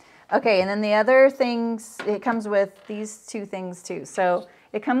that. Okay, and then the other things, it comes with these 2 things too. So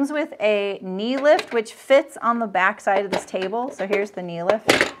it comes with a knee lift, which fits on the back side of this table. So here's the knee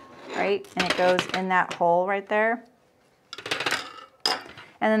lift, right? And it goes in that hole right there.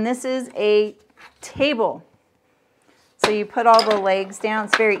 And then this is a table. So you put all the legs down.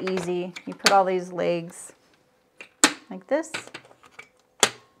 It's very easy. You put all these legs like this.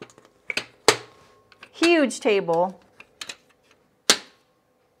 Huge table.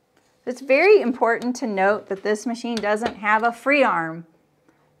 It's very important to note that this machine doesn't have a free arm.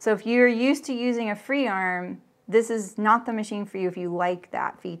 So if you're used to using a free arm, this is not the machine for you if you like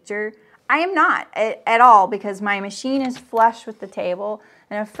that feature. I am not at all, because my machine is flush with the table,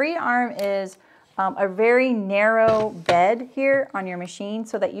 and a free arm is a very narrow bed here on your machine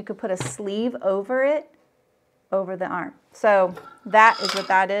so that you could put a sleeve over it, over the arm. So that is what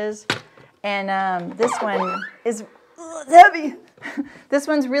that is. And this one is heavy. This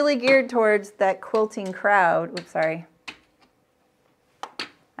one's really geared towards that quilting crowd. Oops, sorry.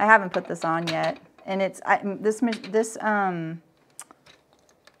 I haven't put this on yet. And it's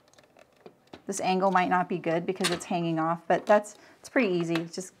this angle might not be good because it's hanging off, but it's pretty easy.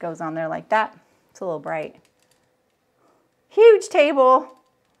 It just goes on there like that. It's a little bright. Huge table.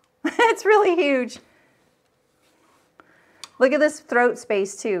 It's really huge. Look at this throat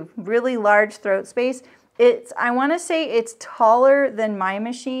space too. Really large throat space. I want to say it's taller than my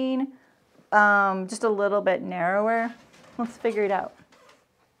machine, just a little bit narrower. Let's figure it out.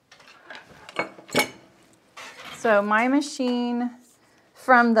 So my machine,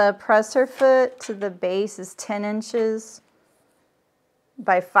 from the presser foot to the base, is 10 inches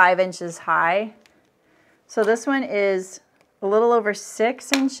by 5 inches high. So this one is a little over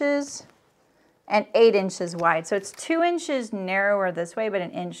 6 inches and 8 inches wide. So it's 2 inches narrower this way, but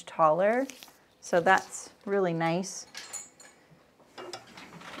an inch taller. So that's really nice.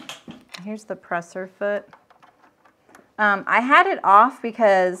 Here's the presser foot. I had it off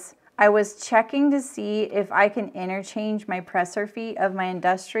because I was checking to see if I can interchange my presser feet of my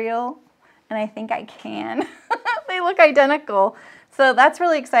industrial, and I think I can. They look identical. So that's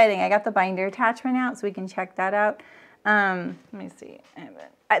really exciting. I got the binder attachment out so we can check that out. Let me see.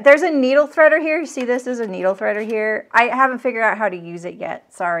 There's a needle threader here. You see this is a needle threader here. I haven't figured out how to use it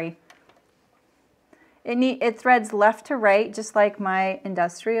yet. Sorry. It threads left to right, just like my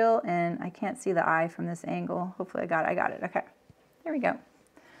industrial, and I can't see the eye from this angle. Hopefully I got it. Okay, there we go.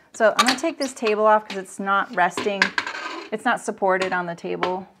 So I'm gonna take this table off because it's not resting. It's not supported on the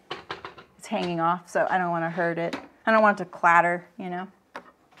table. It's hanging off, so I don't want to hurt it. I don't want it to clatter, you know.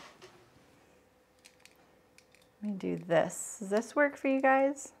 Let me do this. Does this work for you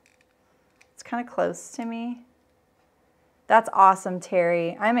guys? It's kind of close to me. That's awesome,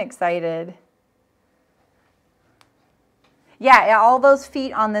 Terry. I'm excited. Yeah, all those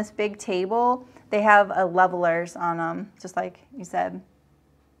feet on this big table, they have levelers on them, just like you said.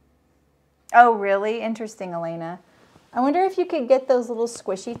 Oh, really? Interesting, Elena. I wonder if you could get those little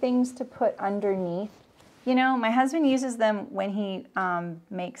squishy things to put underneath. You know, my husband uses them when he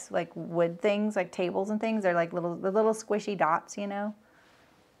makes like wood things, like tables and things. They're like the little squishy dots, you know.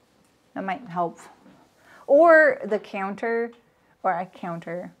 That might help. Or the counter, or a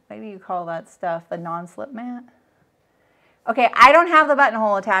counter. What do you call that stuff? The non-slip mat? Okay, I don't have the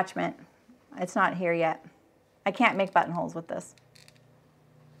buttonhole attachment. It's not here yet. I can't make buttonholes with this.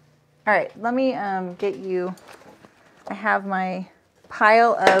 All right, let me get you, I have my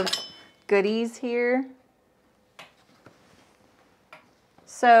pile of goodies here.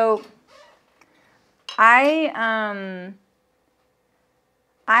 So I'm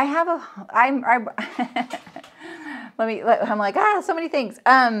like, so many things.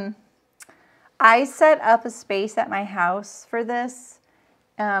 I set up a space at my house for this.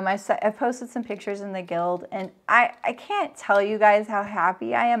 I posted some pictures in the guild, and I can't tell you guys how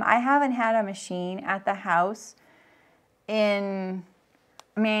happy I am. I haven't had a machine at the house I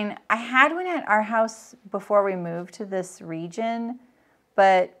had one at our house before we moved to this region,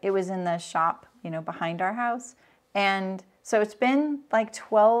 but it was in the shop, you know, behind our house. And so it's been like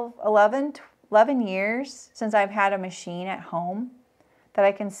 11 years since I've had a machine at home that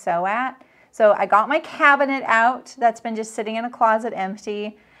I can sew at. So I got my cabinet out that's been just sitting in a closet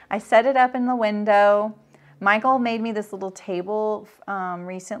empty. I set it up in the window. Michael made me this little table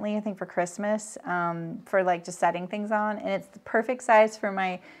recently, I think for Christmas, for like just setting things on. And it's the perfect size for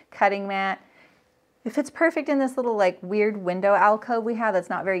my cutting mat. It fits perfect in this little like weird window alcove we have that's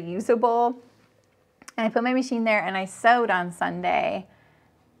not very usable. And I put my machine there and I sewed on Sunday.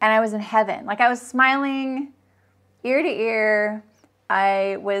 And I was in heaven. Like I was smiling ear to ear.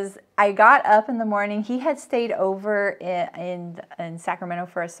 I got up in the morning. He had stayed over in Sacramento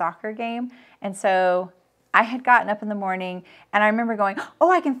for a soccer game. And so I had gotten up in the morning and I remember going, oh,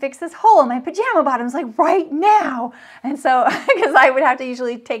 I can fix this hole in my pajama bottoms like right now. And so, because I would have to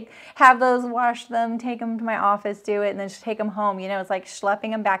usually have those, wash them, take them to my office, do it, and then just take them home. You know, it's like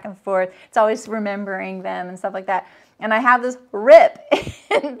schlepping them back and forth. It's always remembering them and stuff like that. And I have this rip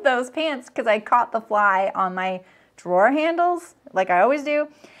in those pants because I caught the fly on my drawer handles, like I always do.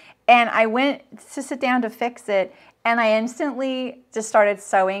 And I went to sit down to fix it, and I instantly just started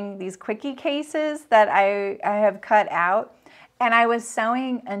sewing these quickie cases that I have cut out. And I was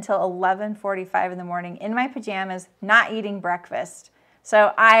sewing until 11:45 in the morning in my pajamas, not eating breakfast.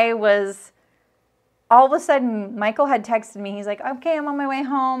 So I was, all of a sudden, Michael had texted me. He's like, okay, I'm on my way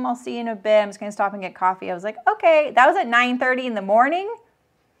home. I'll see you in a bit. I'm just going to stop and get coffee. I was like, okay. That was at 9:30 in the morning.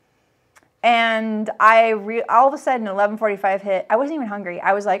 And all of a sudden, 11:45 hit. I wasn't even hungry.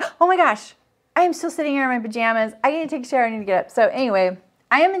 I was like, oh my gosh, I am still sitting here in my pajamas. I need to take a shower. I need to get up. So anyway,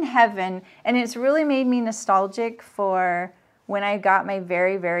 I am in heaven. And it's really made me nostalgic for when I got my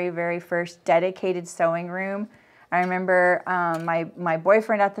very, very, very first dedicated sewing room. I remember my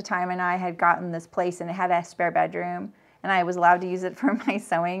boyfriend at the time and I had gotten this place, and it had a spare bedroom, and I was allowed to use it for my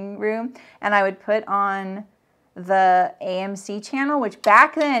sewing room. And I would put on the AMC channel, which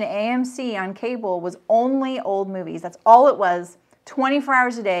back then AMC on cable was only old movies. That's all it was, 24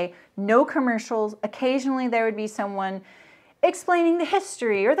 hours a day, no commercials. Occasionally there would be someone explaining the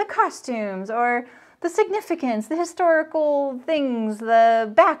history or the costumes or the significance, the historical things,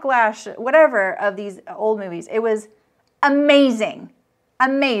 the backlash, whatever of these old movies. It was amazing,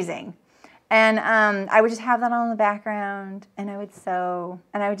 amazing. And I would just have that on in the background, and I would sew,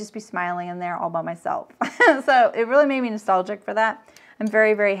 and I would just be smiling in there all by myself. So it really made me nostalgic for that. I'm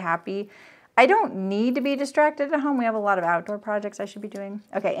very, very happy. I don't need to be distracted at home. We have a lot of outdoor projects I should be doing.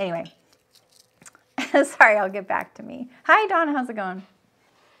 Okay, anyway. Sorry, I'll get back to me. Hi, Donna, how's it going?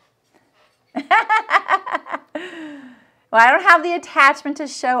 Well, I don't have the attachment to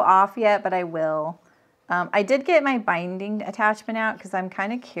show off yet, but I will. I did get my binding attachment out because I'm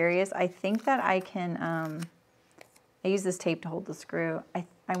kind of curious. I think that I can, I use this tape to hold the screw.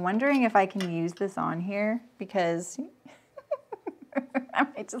 I'm wondering if I can use this on here because I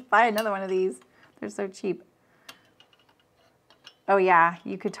might just buy another one of these. They're so cheap. Oh yeah,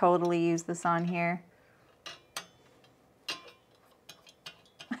 you could totally use this on here.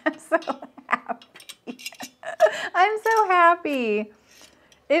 I'm so happy. I'm so happy.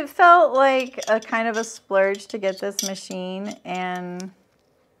 It felt like a kind of a splurge to get this machine, and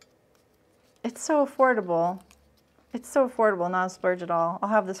it's so affordable. It's so affordable, not a splurge at all. I'll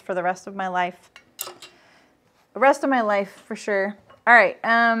have this for the rest of my life. The rest of my life for sure. All right.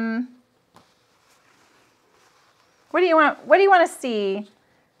 What do you want to see?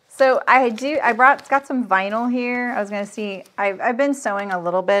 So got some vinyl here. I was gonna see. I've been sewing a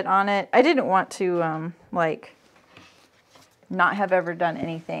little bit on it. I didn't want to like not have ever done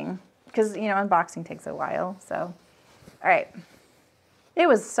anything because, you know, unboxing takes a while. So, all right. It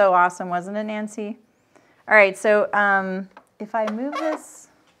was so awesome, wasn't it, Nancy? All right, so if I move this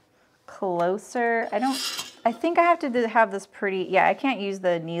closer, I think I have to have this pretty, yeah, I can't use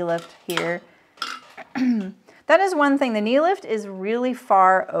the knee lift here. That is one thing. The knee lift is really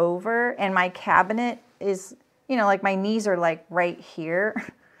far over, and my cabinet is, you know, like my knees are like right here.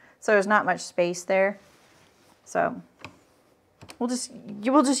 So there's not much space there. So we'll just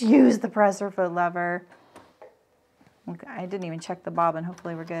use the presser foot lever. Okay, I didn't even check the bobbin.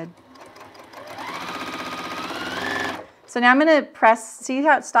 Hopefully we're good. So now I'm going to press, see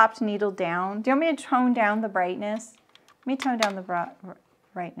how it stopped needle down? Do you want me to tone down the brightness? Let me tone down the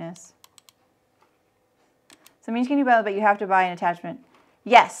brightness. So it means you can do both, but you have to buy an attachment.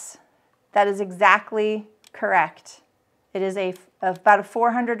 Yes, that is exactly correct. It is about a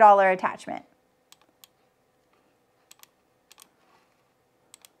 $400 attachment.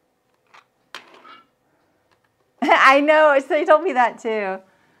 I know, so they told me that too.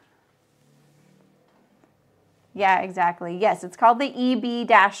 Yeah, exactly. Yes, it's called the EB-1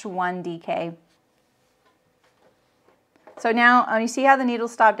 DK. So now you see how the needle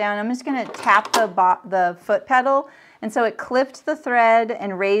stopped down? I'm just going to tap the foot pedal, and so it clipped the thread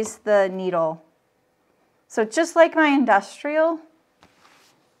and raised the needle. So just like my industrial.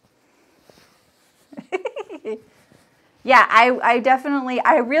 Yeah, I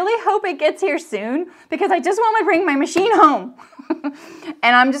really hope it gets here soon because I just want to bring my machine home.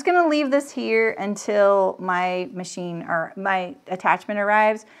 And I'm just going to leave this here until my machine or my attachment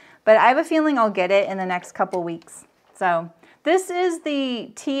arrives. But I have a feeling I'll get it in the next couple weeks. So this is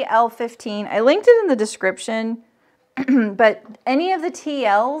the TL15. I linked it in the description, but any of the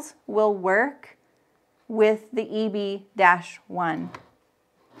TLs will work with the EB-1.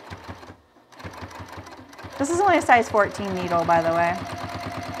 This is only a size 14 needle, by the way.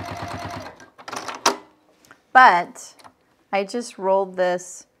 But I just rolled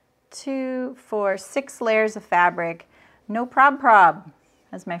this 2, 4, 6 layers of fabric. No prob,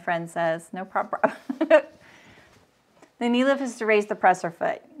 as my friend says. No prob. The knee lift is to raise the presser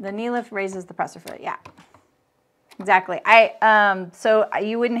foot. The knee lift raises the presser foot, yeah. Exactly. So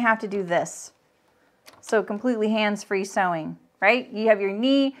you wouldn't have to do this. So completely hands-free sewing, right? You have your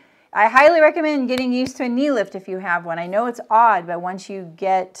knee. I highly recommend getting used to a knee lift if you have one. I know it's odd, but once you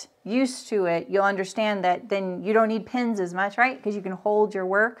get used to it, you'll understand that then you don't need pins as much, right? Because you can hold your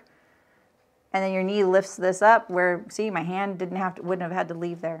work, and then your knee lifts this up where, see, my hand wouldn't have had to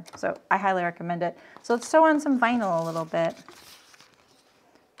leave there. So I highly recommend it. So let's sew on some vinyl a little bit.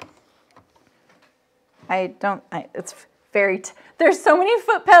 It's very, there's so many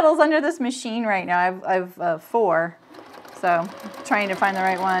foot pedals under this machine right now. I've 4, so I'm trying to find the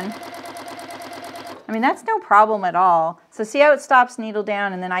right one. I mean, that's no problem at all. So see how it stops needle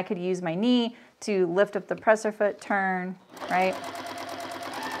down, and then I could use my knee to lift up the presser foot turn, right?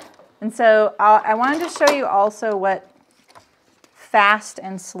 And so I wanted to show you also what fast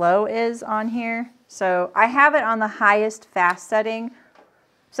and slow is on here. So I have it on the highest fast setting.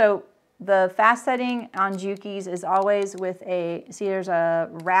 So the fast setting on Juki's is always with see, there's a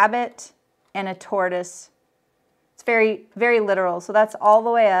rabbit and a tortoise. It's very, very literal. So that's all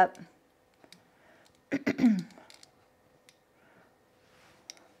the way up.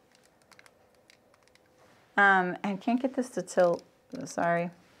 I can't get this to tilt, sorry.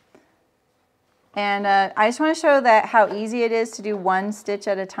 And I just want to show that how easy it is to do 1 stitch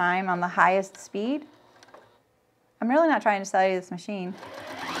at a time on the highest speed. I'm really not trying to sell you this machine.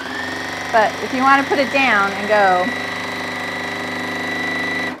 But if you want to put it down and go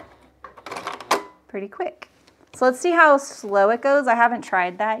pretty quick. So let's see how slow it goes. I haven't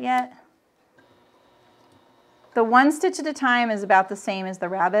tried that yet. The 1 stitch at a time is about the same as the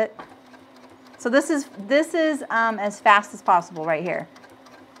rabbit. So this is as fast as possible right here.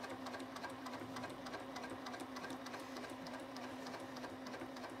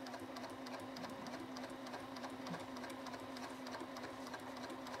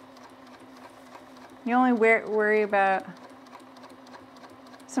 You only worry about,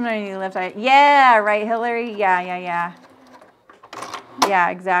 sometimes you lift, yeah, right, Hillary? Yeah,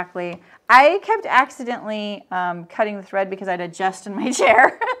 exactly. I kept accidentally cutting the thread because I'd adjust in my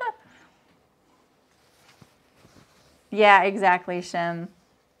chair. Yeah, exactly, Shem.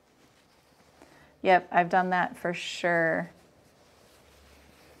 Yep, I've done that for sure.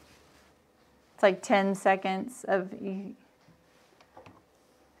 It's like 10 seconds of,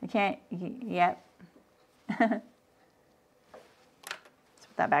 I can't, yep. Let's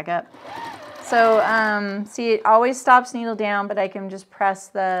put that back up. So see, it always stops needle down, but I can just press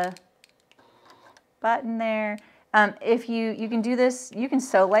the button there. If you can do this, you can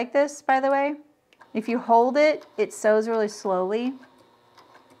sew like this, by the way. If you hold it, it sews really slowly.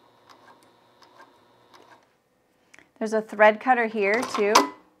 There's a thread cutter here too,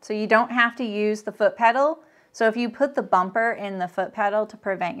 so you don't have to use the foot pedal. So if you put the bumper in the foot pedal to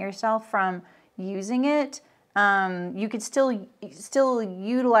prevent yourself from using it, you could still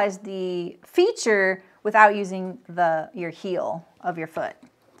utilize the feature without using your heel of your foot.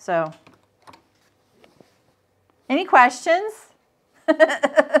 So, any questions?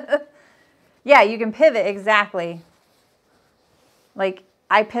 Yeah, you can pivot, exactly. Like,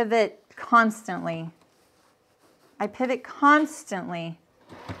 I pivot constantly. I pivot constantly.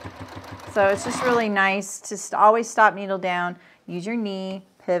 So it's just really nice to always stop needle down, use your knee,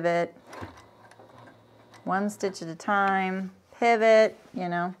 pivot. 1 stitch at a time, pivot, you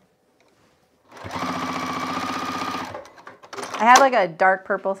know. I had like a dark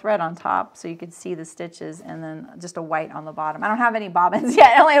purple thread on top so you could see the stitches, and then just a white on the bottom. I don't have any bobbins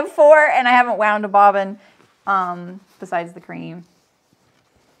yet. I only have 4, and I haven't wound a bobbin besides the cream.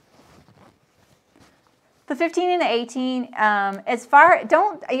 The 15 and the 18, you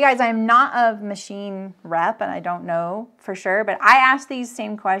guys, I'm not a machine rep and I don't know for sure, but I asked these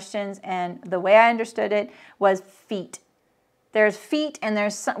same questions, and the way I understood it was feet. There's feet, and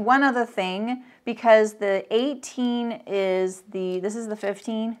there's one other thing, because the 18 is this is the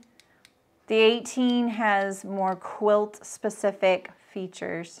 15. The 18 has more quilt specific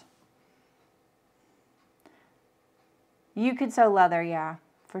features. You could sew leather, yeah,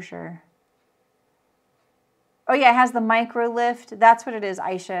 for sure. Oh yeah, it has the micro lift. That's what it is,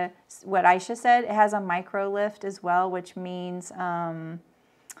 Aisha. What Aisha said, it has a micro lift as well, which means, you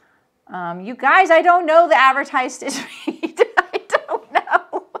guys, I don't know the advertised stitch feet. I don't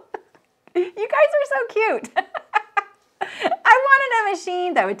know. You guys are so cute. I wanted a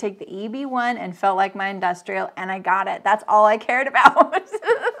machine that would take the EB1 and felt like my industrial, and I got it. That's all I cared about.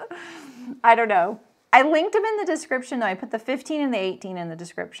 I don't know. I linked them in the description, though. I put the 15 and the 18 in the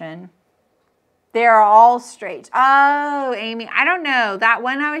description. They are all straight. Oh, Amy, I don't know. That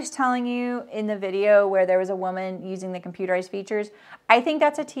one I was telling you in the video where there was a woman using the computerized features, I think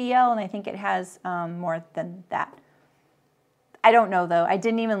that's a TL, and I think it has more than that. I don't know though. I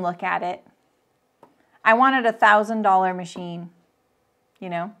didn't even look at it. I wanted a $1,000 machine, you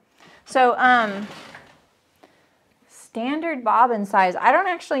know? So, standard bobbin size. I don't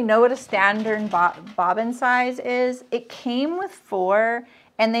actually know what a standard bobbin size is. It came with 4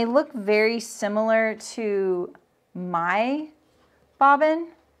 and they look very similar to my bobbin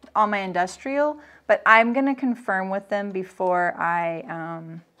on my industrial, but I'm gonna confirm with them before I,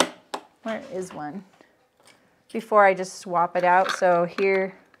 where is one? Before I just swap it out. So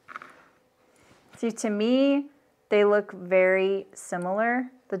here, see, to me, they look very similar.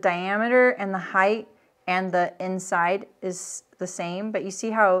 The diameter and the height and the inside is the same, but you see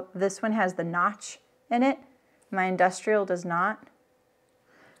how this one has the notch in it? My industrial does not.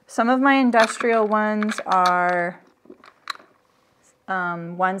 Some of my industrial ones are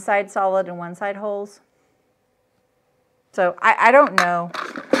one side solid and one side holes. So I don't know.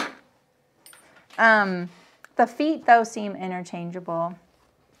 The feet though seem interchangeable.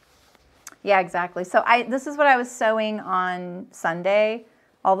 Yeah, exactly. So this is what I was sewing on Sunday.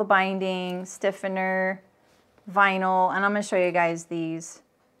 All the binding, stiffener, vinyl, and I'm gonna show you guys these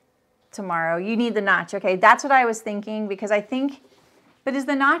tomorrow. You need the notch, okay? That's what I was thinking because I think, but is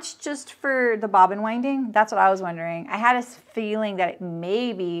the notch just for the bobbin winding? That's what I was wondering. I had a feeling that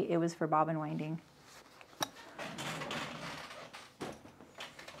maybe it was for bobbin winding.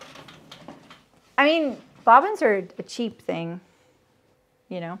 I mean, bobbins are a cheap thing,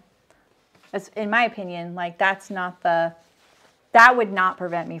 you know? That's, in my opinion, like that would not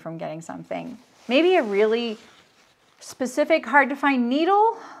prevent me from getting something. Maybe a really specific, hard to find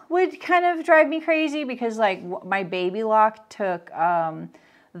needle would kind of drive me crazy because like my baby lock took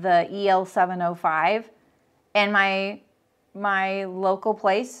the EL705 and my local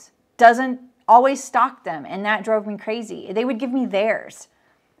place doesn't always stock them, and that drove me crazy. They would give me theirs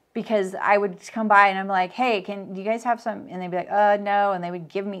because I would come by and I'm like, hey, do you guys have some? And they'd be like, no, and they would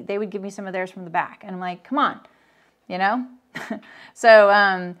give me some of theirs from the back, and I'm like, come on, you know.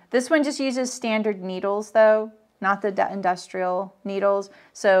 So this one just uses standard needles though, not the industrial needles.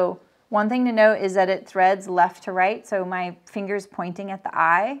 So one thing to note is that it threads left to right. So my finger's pointing at the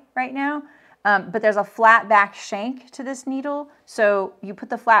eye right now, but there's a flat back shank to this needle. So you put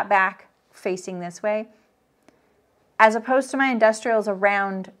the flat back facing this way, as opposed to my industrial is a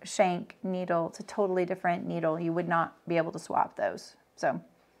round shank needle. It's a totally different needle. You would not be able to swap those. So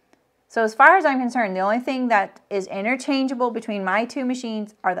as far as I'm concerned, the only thing that is interchangeable between my two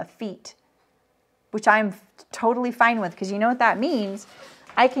machines are the feet, which I'm totally fine with because you know what that means?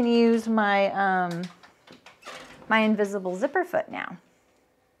 I can use my, my invisible zipper foot now.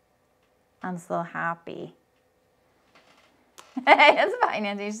 I'm so happy. It's fine,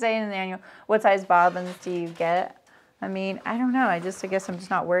 Nancy. You're saying in the annual, what size bobbins do you get? I mean, I don't know. I guess I'm just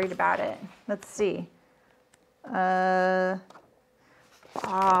not worried about it. Let's see.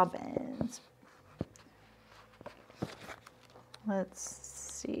 Bobbins. Let's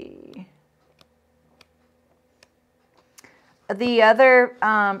see. The other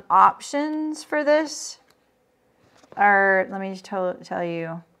options for this are, let me just tell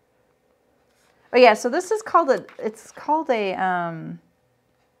you. Oh yeah, so this is called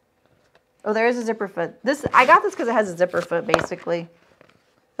oh, there is a zipper foot. I got this because it has a zipper foot, basically.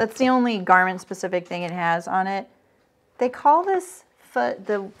 That's the only garment-specific thing it has on it. They call this foot,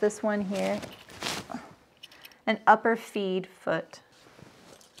 this one here, an upper feed foot.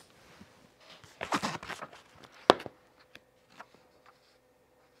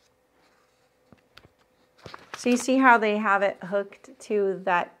 So you see how they have it hooked to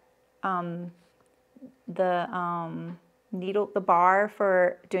that, needle, the bar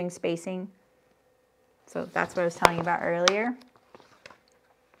for doing spacing. So that's what I was telling you about earlier.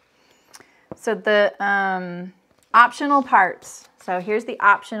 So the optional parts. So here's the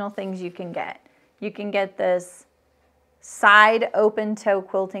optional things you can get. You can get this side open toe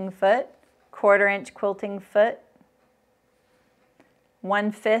quilting foot, 1/4 inch quilting foot,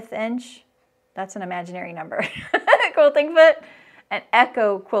 1/5 inch, that's an imaginary number, quilting foot, an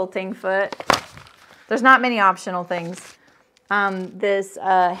echo quilting foot. There's not many optional things. This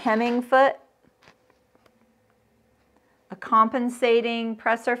hemming foot, a compensating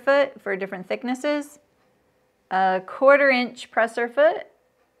presser foot for different thicknesses, a 1/4 inch presser foot.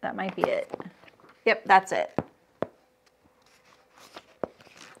 That might be it. Yep, that's it.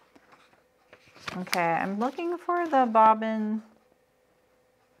 Okay, I'm looking for the bobbin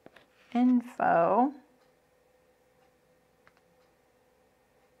info.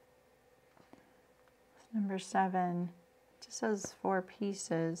 Number 7. It just says 4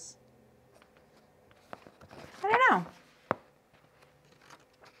 pieces. I don't know.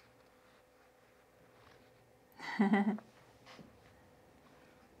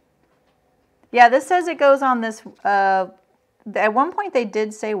 Yeah, this says it goes on this, at one point they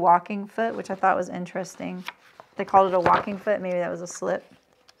did say walking foot, which I thought was interesting. They called it a walking foot. Maybe that was a slip.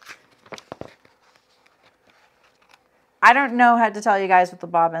 I don't know how to tell you guys with the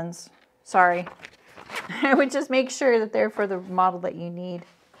bobbins. Sorry. I would just make sure that they're for the model that you need.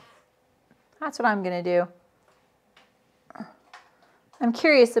 That's what I'm going to do. I'm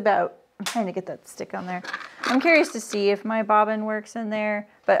curious about, I'm trying to get that stick on there. I'm curious to see if my bobbin works in there,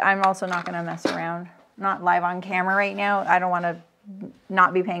 but I'm also not going to mess around. I'm not live on camera right now. I don't want to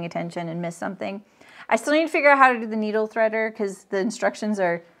not be paying attention and miss something. I still need to figure out how to do the needle threader because the instructions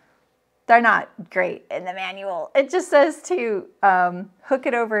they're not great in the manual. It just says to hook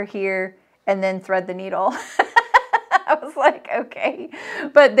it over here and then thread the needle. I was like, okay.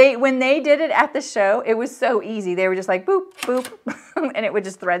 But when they did it at the show, it was so easy. They were just like, boop, boop, and it would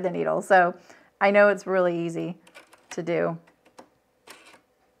just thread the needle. So I know it's really easy to do.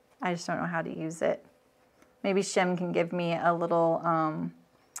 I just don't know how to use it. Maybe Shem can give me a little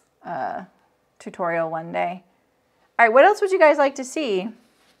tutorial one day. All right, what else would you guys like to see?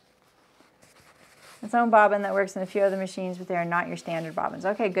 Its own bobbin that works in a few other machines, but they are not your standard bobbins.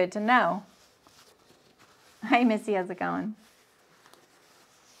 Okay, good to know. Hi, Missy, how's it going?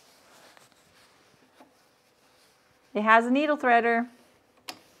 It has a needle threader.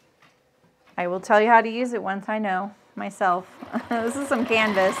 I will tell you how to use it once I know myself. This is some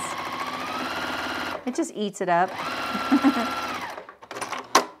canvas. It just eats it up.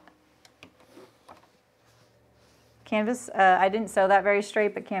 Canvas, I didn't sew that very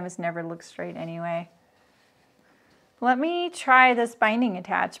straight, but canvas never looks straight anyway. Let me try this binding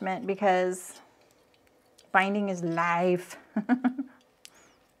attachment because binding is life.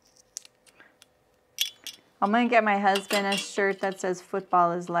 I'm going to get my husband a shirt that says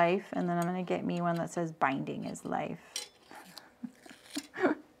football is life, and then I'm going to get me one that says binding is life.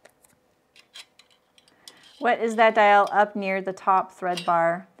 What is that dial up near the top thread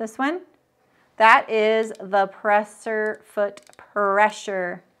bar? This one? That is the presser foot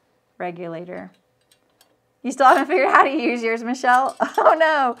pressure regulator. You still haven't figured out how to use yours, Michelle? Oh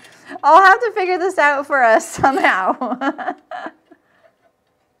no, I'll have to figure this out for us somehow.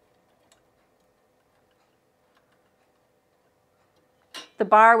 The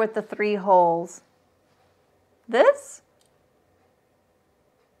bar with the 3 holes. This?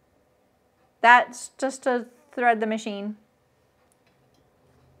 That's just to thread the machine.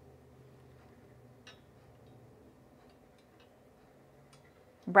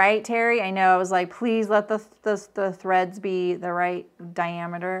 Right, Terry? I know. I was like, please let the threads be the right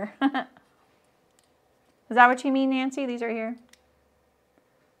diameter. Is that what you mean, Nancy? These are here?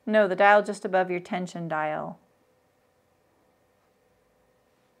 No, the dial just above your tension dial.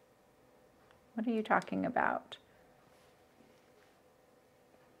 What are you talking about?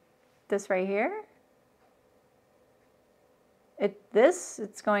 This right here?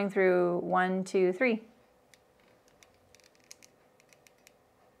 It's going through 1, 2, 3.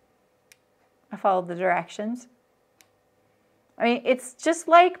 I followed the directions. I mean, it's just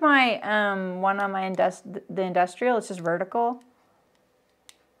like my one on my the industrial. It's just vertical.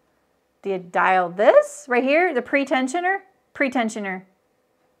 The dial this right here, the pre-tensioner.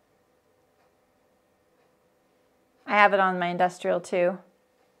 I have it on my industrial too.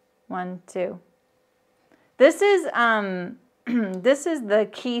 1, 2. This is this is the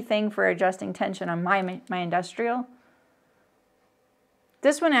key thing for adjusting tension on my industrial.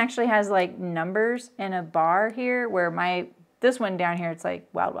 This one actually has like numbers and a bar here where this one down here, it's like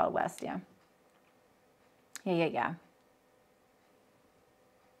Wild Wild West, yeah. Yeah.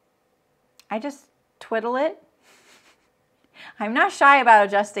 I just twiddle it. I'm not shy about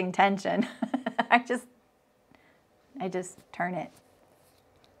adjusting tension. I just turn it.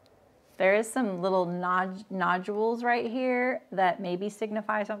 There is some little nodules right here that maybe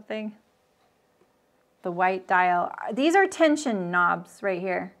signify something. The white dial. These are tension knobs right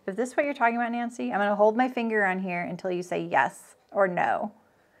here. Is this what you're talking about, Nancy? I'm going to hold my finger on here until you say yes or no.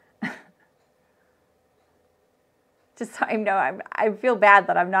 Just so I know, I feel bad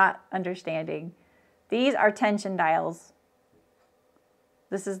that I'm not understanding. These are tension dials.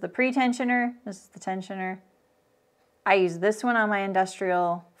 This is the pre-tensioner. This is the tensioner. I use this one on my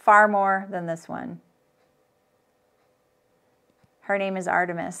industrial far more than this one. Her name is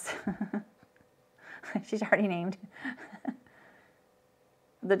Artemis. She's already named.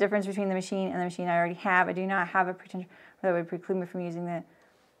 The difference between the machine and the machine I already have. I do not have a pre-tensioner that would preclude me from using the...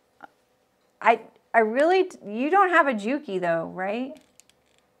 I really... You don't have a Juki though, right?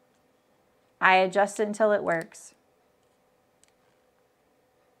 I adjust it until it works.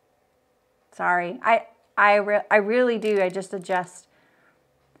 Sorry. I really do. I just adjust.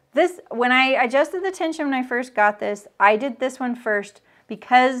 When I adjusted the tension when I first got this, I did this one first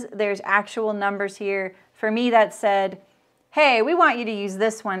because there's actual numbers here. For me, that said, hey, we want you to use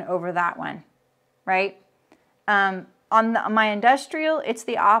this one over that one, right? On my industrial, it's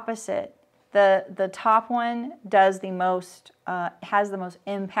the opposite. The top one does the most, has the most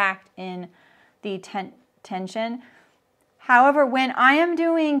impact in the tension. However, when I am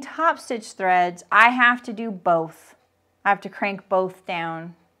doing top stitch threads, I have to do both. I have to crank both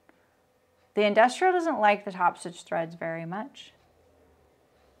down. The industrial doesn't like the top stitch threads very much.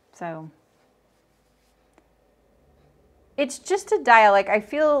 So it's just a dial. Like, I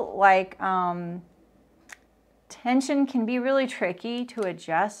feel like tension can be really tricky to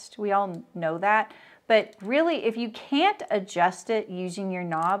adjust. We all know that. But really, if you can't adjust it using your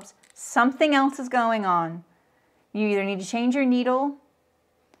knobs, something else is going on. You either need to change your needle,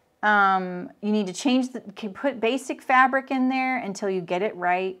 you need to put basic fabric in there until you get it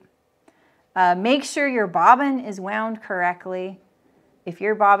right. Make sure your bobbin is wound correctly. If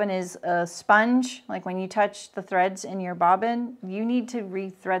your bobbin is a sponge, like when you touch the threads in your bobbin, you need to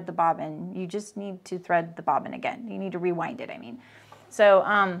re-thread the bobbin. You just need to thread the bobbin again. You need to rewind it, I mean.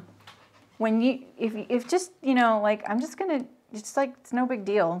 So when you, if just, you know, like I'm just gonna, it's like, it's no big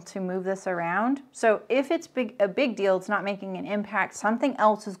deal to move this around. So if it's a big deal, it's not making an impact, something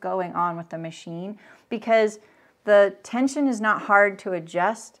else is going on with the machine, because the tension is not hard to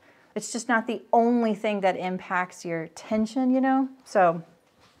adjust. It's just not the only thing that impacts your tension, you know? So,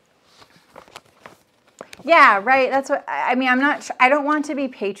 yeah, right, that's what, I mean, I don't want to be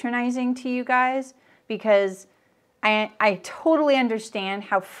patronizing to you guys, because I totally understand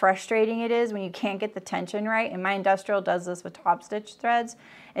how frustrating it is when you can't get the tension right, and my industrial does this with top stitch threads.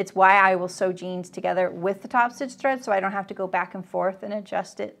 It's why I will sew jeans together with the top stitch thread, so I don't have to go back and forth and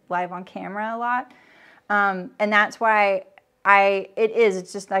adjust it live on camera a lot. And that's why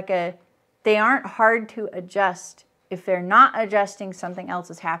it's just like they aren't hard to adjust. If they're not adjusting, something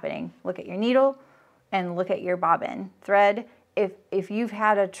else is happening. Look at your needle and look at your bobbin thread. If you've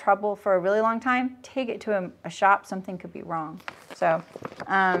had a trouble for a really long time, take it to a shop, something could be wrong. So,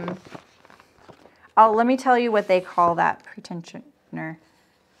 let me tell you what they call that pretensioner.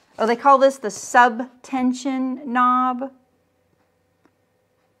 Oh, they call this the subtension knob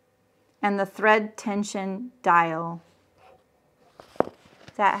and the thread tension dial.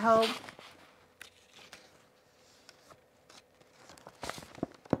 Does that help?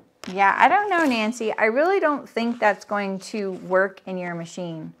 Yeah, I don't know, Nancy. I really don't think that's going to work in your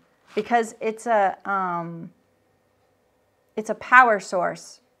machine, because it's a power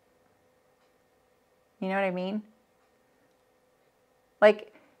source. You know what I mean?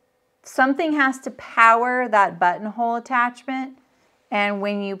 Like, something has to power that buttonhole attachment, and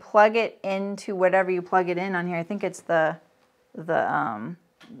when you plug it into whatever you plug it in on here, I think it's the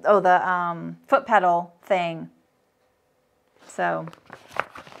foot pedal thing. So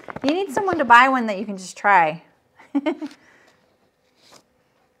you need someone to buy one that you can just try.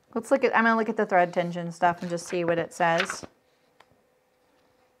 Let's look at, I'm gonna look at the thread tension stuff and just see what it says.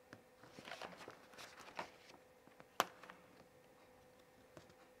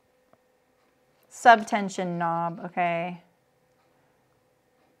 Subtension knob, okay.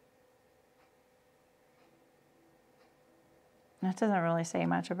 That doesn't really say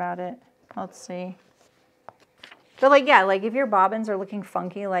much about it. Let's see. But like, yeah, like if your bobbins are looking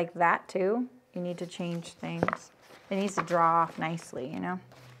funky like that too, you need to change things. It needs to draw off nicely, you know?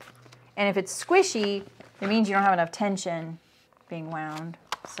 And if it's squishy, it means you don't have enough tension being wound.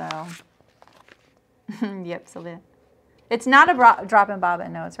 So, yep, so it's not a drop-in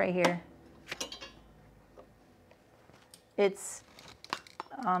bobbin. No, it's right here. It's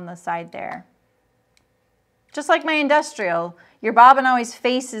on the side there. Just like my industrial, your bobbin always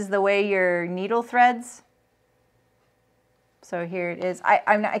faces the way your needle threads. So here it is. I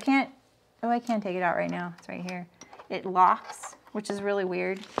can't take it out right now. It's right here. It locks, which is really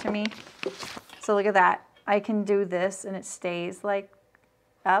weird to me. So look at that. I can do this and it stays like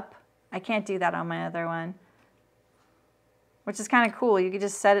up. I can't do that on my other one, which is kind of cool. You could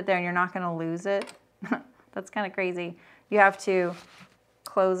just set it there and you're not going to lose it. That's kind of crazy. You have to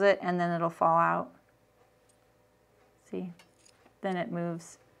close it and then it'll fall out. See? Then it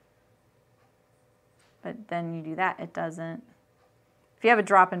moves. But then you do that, it doesn't. If you have a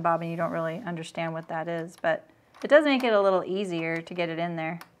drop-in bobbin, you don't really understand what that is, but it does make it a little easier to get it in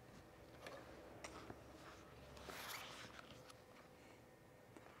there.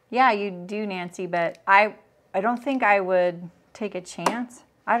 Yeah, you do, Nancy, but I don't think I would take a chance.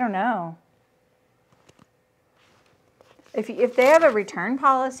 I don't know. If they have a return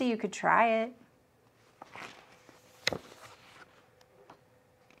policy, you could try it.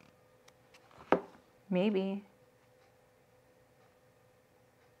 Maybe.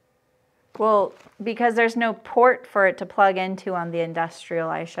 Well, because there's no port for it to plug into on the industrial,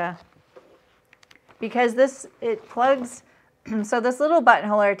 Aisha. Because it plugs, so this little button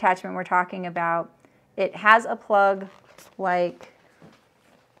holder attachment we're talking about, it has a plug like,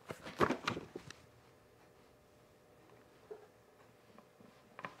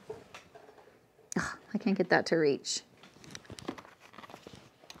 I can't get that to reach.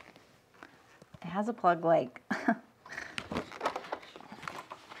 It has a plug like,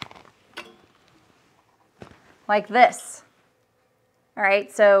 like this. All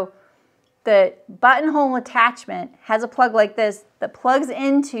right, so the buttonhole attachment has a plug like this that plugs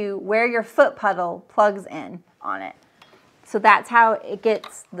into where your foot pedal plugs in on it. So that's how it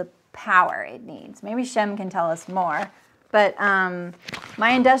gets the power it needs. Maybe Shem can tell us more. But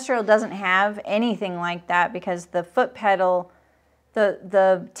my industrial doesn't have anything like that because the foot pedal,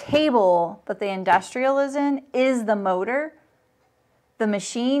 the table that the industrial is in is the motor. The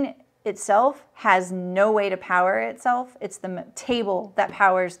machine itself has no way to power itself. It's the table that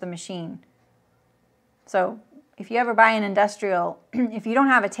powers the machine. So if you ever buy an industrial, if you don't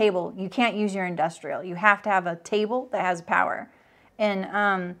have a table, you can't use your industrial. You have to have a table that has power.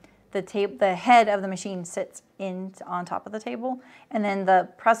 And the head of the machine sits on top of the table, and then the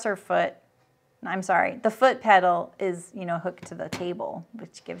the foot pedal is, hooked to the table,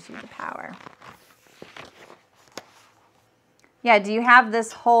 which gives you the power. Yeah, do you have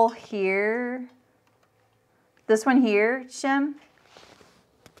this hole here? This one here, Shem?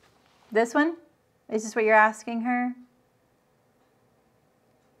 This one? Is this what you're asking her?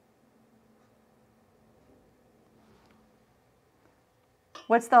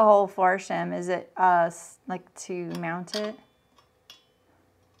 What's the hole for, Shem? Is it like to mount it?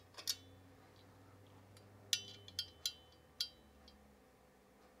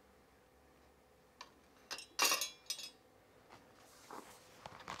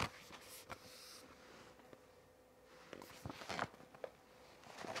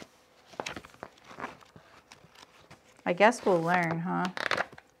 I guess we'll learn, huh?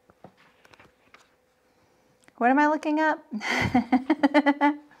 What am I looking up? Do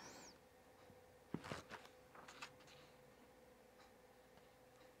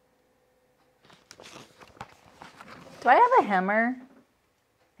I have a hammer?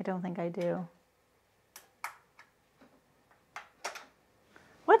 I don't think I do.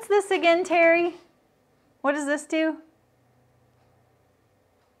 What's this again, Terry? What does this do?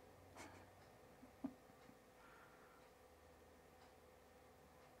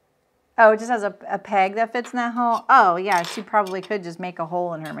 Oh, it just has a peg that fits in that hole? Oh, yeah, she probably could just make a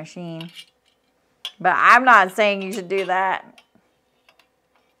hole in her machine. But I'm not saying you should do that.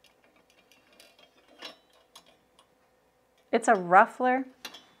 It's a ruffler?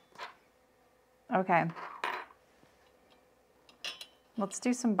 Okay. Let's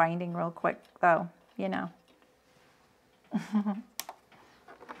do some binding real quick, though,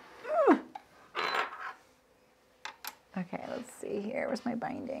 Okay, let's see here. Where's my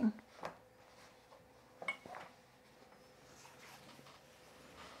binding?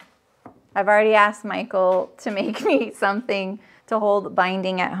 I've already asked Michael to make me something to hold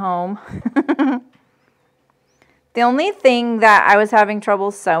binding at home. The only thing that I was having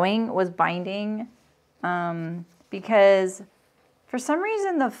trouble sewing was binding because for some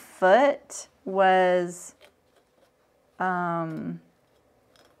reason the foot was, I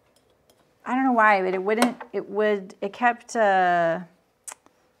don't know why, but it kept, how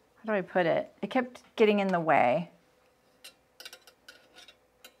do I put it? It kept getting in the way.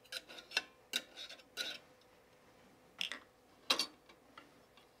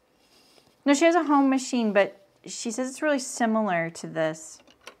 No, she has a home machine, but she says it's really similar to this.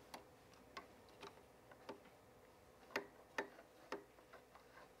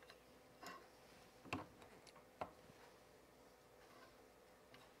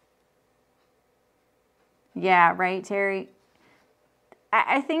 Yeah, right, Terry?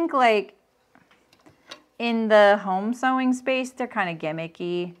 I think, like, in the home sewing space, they're kind of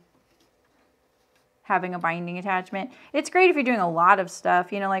gimmicky, having a binding attachment. It's great if you're doing a lot of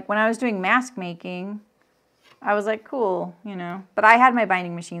stuff. Like when I was doing mask making, I was like, cool, But I had my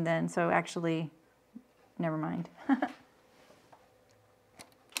binding machine then, so actually, never mind.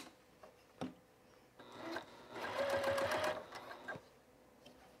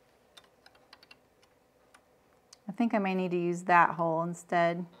 I think I may need to use that hole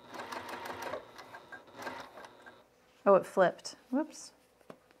instead. Oh, it flipped. Whoops.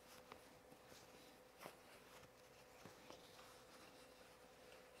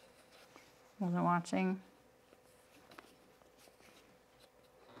 Wasn't watching.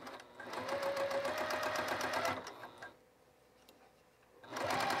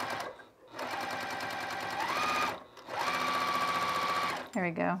 There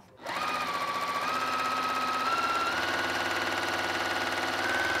we go.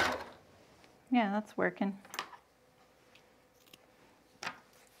 Yeah, that's working.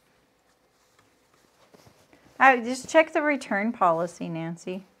 I just check the return policy,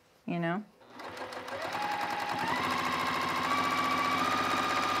 Nancy, you know.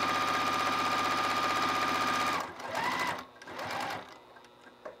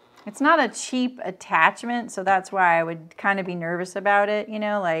 It's not a cheap attachment, so that's why I would kind of be nervous about it, you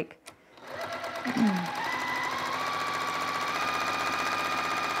know, like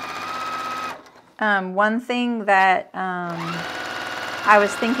one thing that I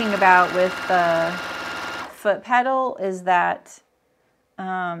was thinking about with the foot pedal is that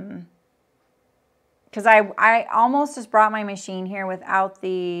because I almost just brought my machine here without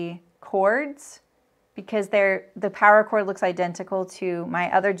the cords, because the power cord looks identical to my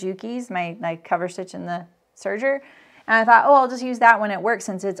other Jukies, my cover stitch and the serger. And I thought, oh, I'll just use that when it works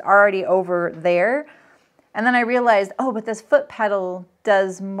since it's already over there. And then I realized, oh, but this foot pedal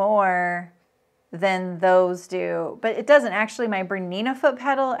does more than those do. But it doesn't actually. My Bernina foot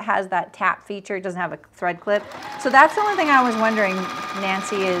pedal has that tap feature. It doesn't have a thread clip. So that's the only thing I was wondering,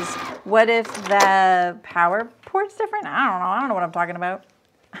 Nancy, is what if the power port's different? I don't know. I don't know what I'm talking about.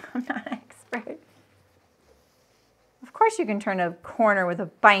 I'm not an expert. Of course you can turn a corner with a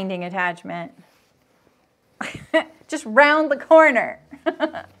binding attachment. Just round the corner.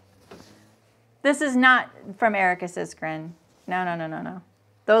 This is not from Erica Siskren. No, no, no, no, no.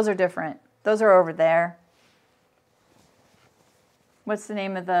 Those are different. Those are over there. What's the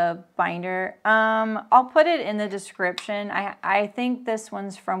name of the binder? I'll put it in the description. I think this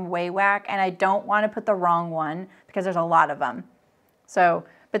one's from Waywack, and I don't want to put the wrong one because there's a lot of them. So,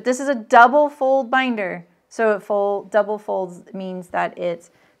 but this is a double fold binder. So it double folds means that it's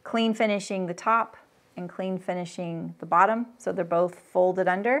clean finishing the top and clean finishing the bottom. So they're both folded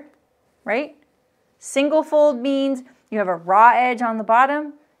under, right? Single fold means you have a raw edge on the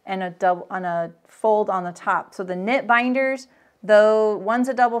bottom and a fold on the top. So the knit binders, though one's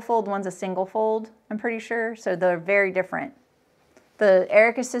a double fold, one's a single fold, I'm pretty sure. So they're very different. The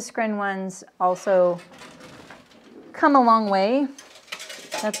Erica Siskren ones also come a long way.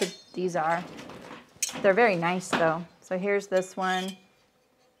 That's what these are. They're very nice though. So here's this one.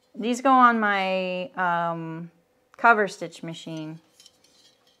 These go on my cover stitch machine.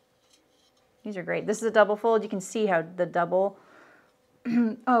 These are great. This is a double fold. You can see how the double,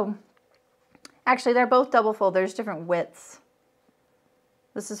 oh, actually they're both double fold. There's different widths.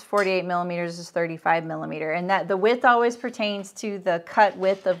 This is 48 millimeters, this is 35 millimeter. And that the width always pertains to the cut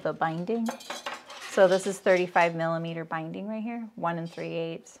width of the binding. So this is 35 millimeter binding right here, 1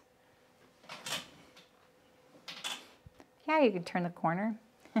 3/8. Yeah, you could turn the corner.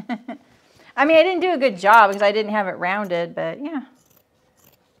 I mean, I didn't do a good job because I didn't have it rounded, but yeah.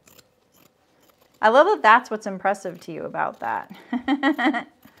 I love that that's what's impressive to you about that.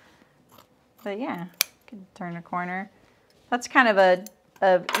 But yeah, you could turn a corner. That's kind of a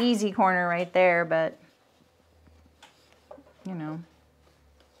easy corner right there, but you know,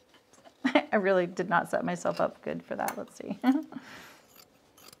 I really did not set myself up good for that. Let's see.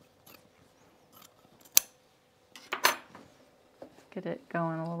 Get it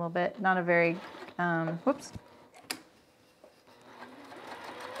going a little bit. Not a very, whoops.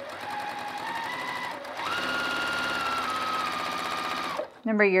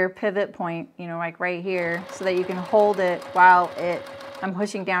 Remember your pivot point, you know, like right here, so that you can hold it while I'm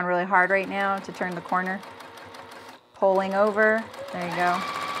pushing down really hard right now to turn the corner. Pulling over, there you go.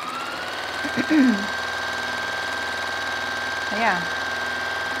 Yeah.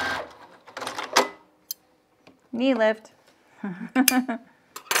 Knee lift. So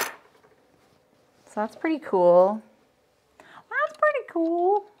that's pretty cool. That's pretty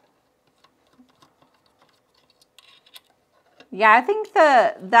cool. Yeah, I think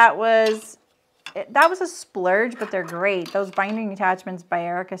that was a splurge, but they're great. Those binding attachments by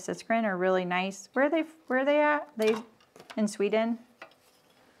Erica Siskren are really nice. Where are they at? They in Sweden?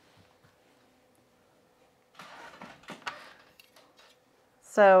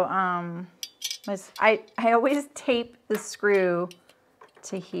 So I always tape the screw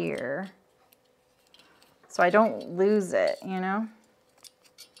to here so I don't lose it, you know,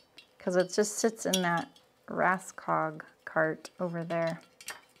 because it just sits in that Raskog cart over there.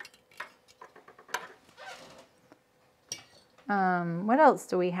 What else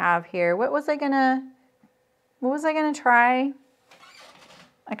do we have here? What was I gonna try?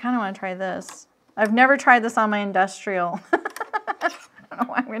 I kind of want to try this. I've never tried this on my industrial. I don't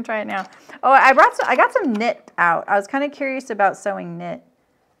know why I'm gonna try it now. Oh, I got some knit out. I was kind of curious about sewing knit.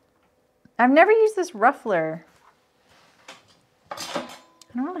 I've never used this ruffler.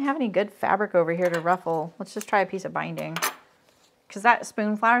 I don't really have any good fabric over here to ruffle. Let's just try a piece of binding. Because that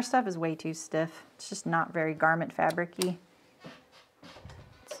spoon flower stuff is way too stiff. It's just not very garment fabric-y.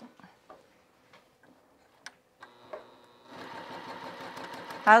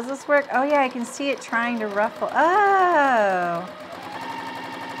 How does this work? Oh yeah, I can see it trying to ruffle. Oh!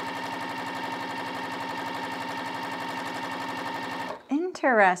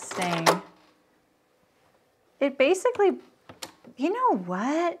 Interesting. It basically, you know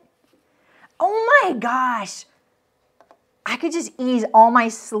what? Oh my gosh! I could just ease all my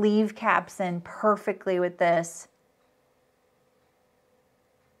sleeve caps in perfectly with this.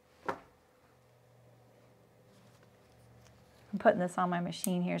 I'm putting this on my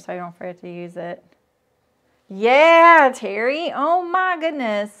machine here so I don't forget to use it. Yeah, Terry. Oh my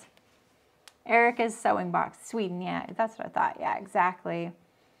goodness. Erica's Sewing Box, Sweden. Yeah, that's what I thought. Yeah, exactly.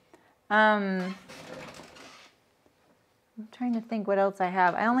 I'm trying to think what else I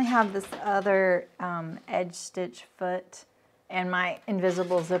have. I only have this other edge stitch foot and my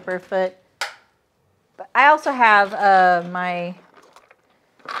invisible zipper foot. But I also have my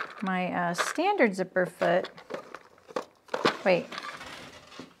standard zipper foot. Wait,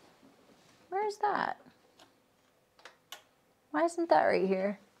 where's that? Why isn't that right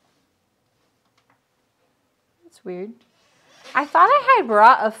here? That's weird. I thought I had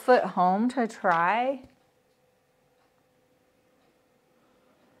brought a foot home to try.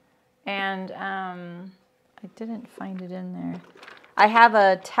 And I didn't find it in there. I have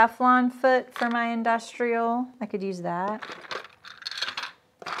a Teflon foot for my industrial. I could use that.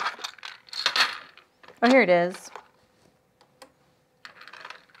 Oh, here it is.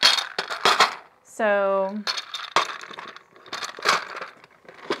 So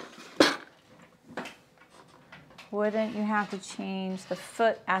wouldn't you have to change the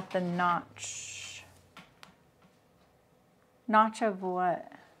foot at the notch? Notch of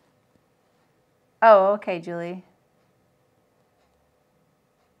what? Oh, okay, Julie.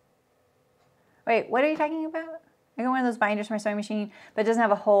 Wait, what are you talking about? I got one of those binders for my sewing machine, but it doesn't have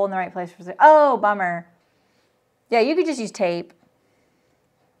a hole in the right place for it. Oh, bummer. Yeah, you could just use tape.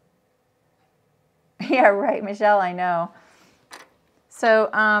 Yeah, right, Michelle, I know. So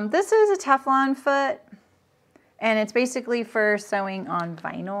this is a Teflon foot, and it's basically for sewing on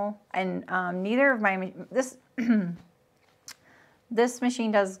vinyl. And neither of my, this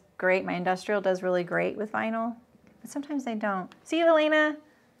machine does great. My industrial does really great with vinyl, but sometimes they don't. See you, Elena?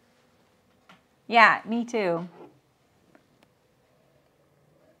 Yeah, me too.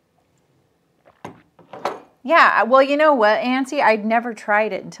 Yeah, well, you know what, Nancy? I'd never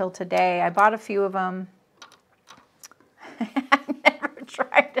tried it until today. I bought a few of them. I never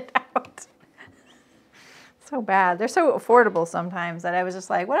tried it out. So bad. They're so affordable sometimes that I was just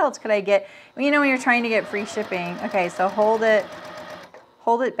like, what else could I get? Well, you know, when you're trying to get free shipping. Okay, so hold it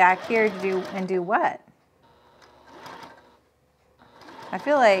back here to do what? I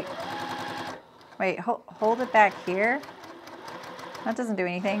feel like, wait, hold it back here? That doesn't do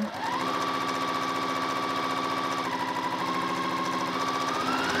anything.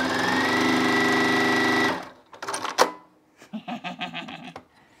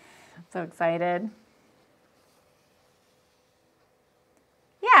 So excited.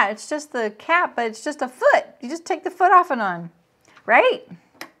 Yeah, it's just the cap, but it's just a foot. You just take the foot off and on, right?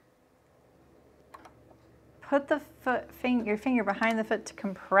 Put the your finger behind the foot to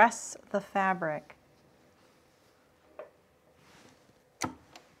compress the fabric.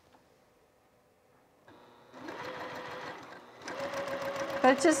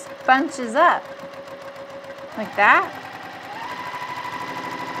 But it just bunches up like that.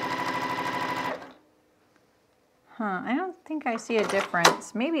 Huh, I don't think I see a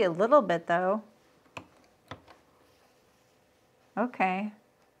difference. Maybe a little bit though. Okay.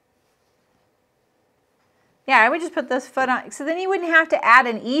 Yeah, I would just put this foot on. So then you wouldn't have to add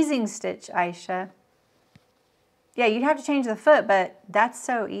an easing stitch, Aisha. Yeah, you'd have to change the foot, but that's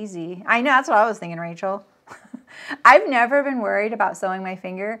so easy. I know, that's what I was thinking, Rachel. I've never been worried about sewing my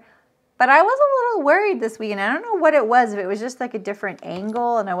finger, but I was a little worried this week, and I don't know what it was, if it was just like a different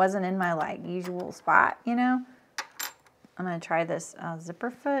angle and I wasn't in my like usual spot, you know? I'm gonna try this zipper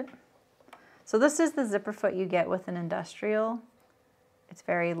foot. So this is the zipper foot you get with an industrial. It's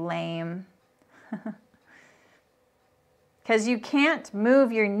very lame. Because you can't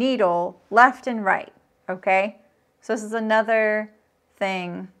move your needle left and right, okay? So this is another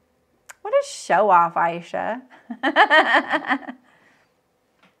thing. What a show off, Aisha.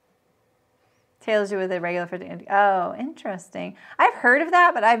 Tails you with a regular foot. Oh, interesting. I've heard of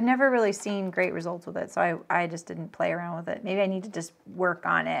that, but I've never really seen great results with it, so I just didn't play around with it. Maybe I need to just work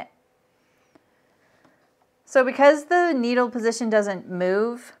on it. So because the needle position doesn't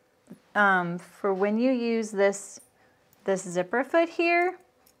move, for when you use this zipper foot here,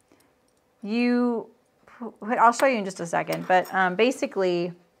 I'll show you in just a second, but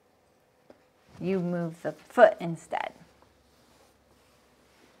basically you move the foot instead.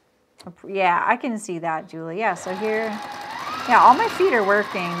 Yeah, I can see that, Julie. Yeah, so here, yeah, all my feet are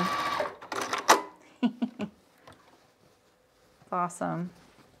working. Awesome.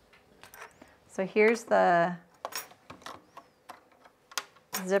 So here's the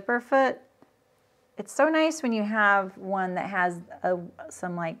zipper foot. It's so nice when you have one that has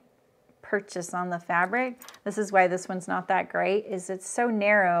some like purchase on the fabric. This is why this one's not that great, is it's so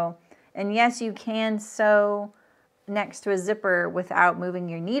narrow. And yes, you can sew next to a zipper without moving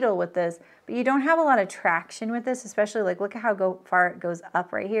your needle with this, but you don't have a lot of traction with this, especially like look at how far it goes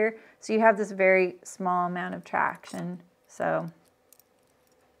up right here. So you have this very small amount of traction. So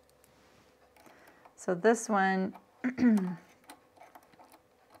this one, you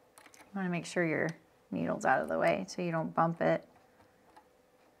want to make sure your needle's out of the way so you don't bump it.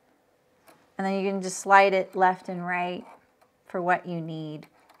 And then you can just slide it left and right for what you need.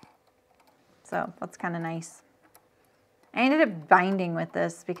 So that's kind of nice. I ended up binding with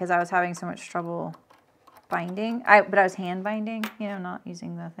this because I was having so much trouble binding. But I was hand binding, you know, not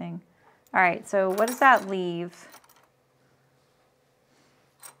using the thing. All right, so what does that leave?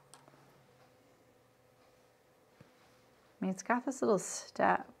 I mean, it's got this little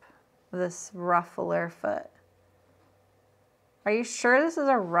step, this ruffler foot. Are you sure this is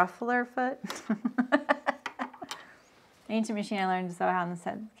a ruffler foot? Ancient machine I learned to sew how on the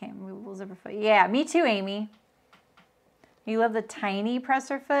set became movable zipper foot. Yeah, me too, Amy. You love the tiny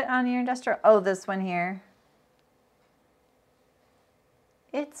presser foot on your industrial? Oh, this one here.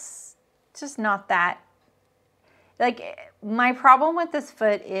 It's just not that. Like, my problem with this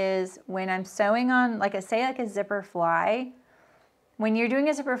foot is when I'm sewing on, like, say like a zipper fly. When you're doing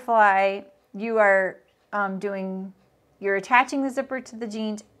a zipper fly, you are you're attaching the zipper to the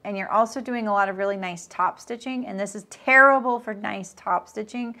jeans, and you're also doing a lot of really nice top stitching. And this is terrible for nice top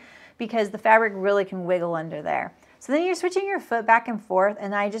stitching because the fabric really can wiggle under there. So then you're switching your foot back and forth,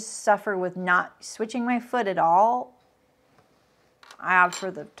 and I just suffer with not switching my foot at all. I opt for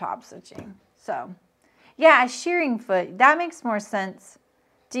the top stitching. So yeah, a shearing foot, that makes more sense.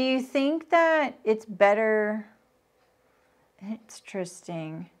 Do you think that it's better?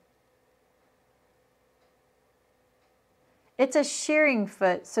 Interesting. It's a shearing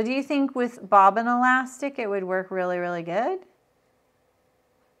foot. So do you think with bobbin elastic it would work really, really good?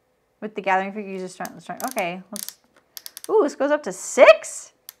 With the gathering figure, you just try. Okay, let's. Ooh, this goes up to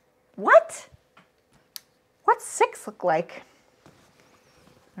 6? What? What's 6 look like?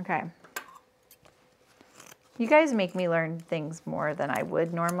 Okay. You guys make me learn things more than I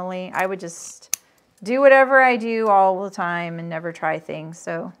would normally. I would just do whatever I do all the time and never try things.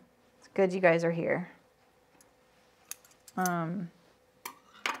 So it's good you guys are here. I'll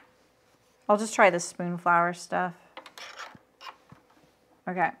just try the spoon flower stuff.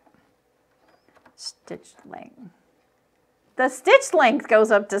 Okay. Stitch length. The stitch length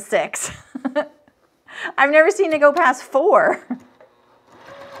goes up to 6. I've never seen it go past 4.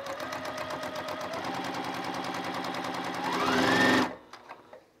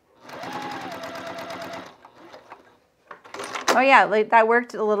 Oh yeah, like that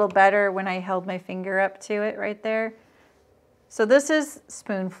worked a little better when I held my finger up to it right there. So this is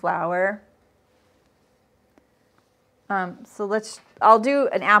spoon flower. I'll do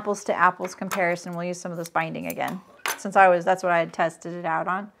an apples to apples comparison. We'll use some of this binding again, since that's what I had tested it out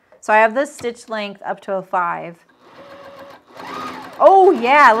on. So I have this stitch length up to a 5. Oh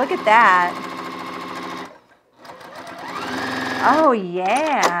yeah, look at that. Oh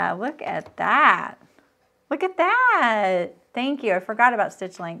yeah, look at that. Look at that. Thank you, I forgot about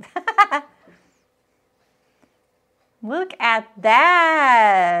stitch length. Look at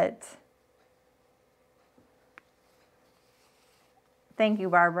that. Thank you,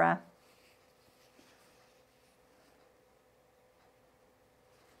 Barbara.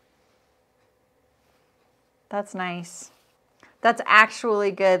 That's nice. That's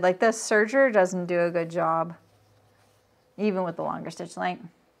actually good. Like the serger doesn't do a good job, even with the longer stitch length.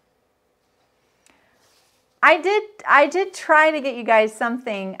 I did try to get you guys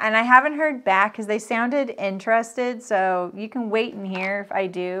something, and I haven't heard back because they sounded interested, so you can wait in here if I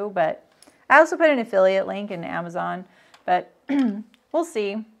do, but I also put an affiliate link in Amazon, but we'll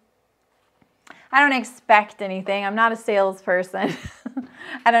see. I don't expect anything. I'm not a salesperson.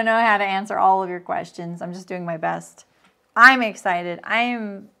 I don't know how to answer all of your questions. I'm just doing my best. I'm excited. I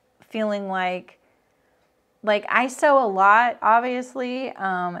am feeling like I sew a lot, obviously,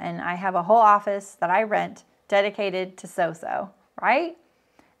 and I have a whole office that I rent dedicated to sew, right?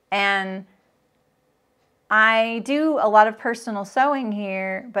 And I do a lot of personal sewing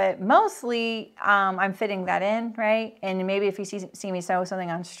here, but mostly I'm fitting that in, right? And maybe if you see me sew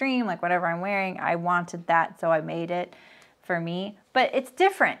something on stream, like whatever I'm wearing, I wanted that, so I made it for me. But it's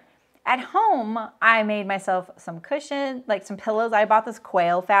different. At home, I made myself some cushion, like some pillows. I bought this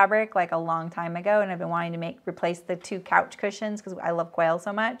quail fabric like a long time ago, and I've been wanting to replace the 2 couch cushions because I love quail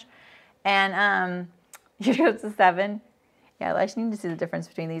so much. And you go to 7. Yeah, I just need to see the difference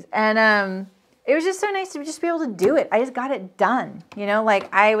between these. And it was just so nice to just be able to do it. I just got it done, you know,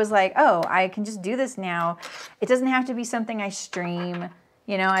 like I was like, oh, I can just do this now. It doesn't have to be something I stream,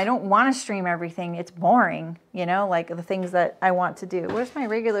 you know, I don't want to stream everything. It's boring, you know, like the things that I want to do. Where's my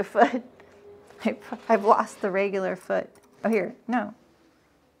regular foot? I've lost the regular foot. Oh, here, no.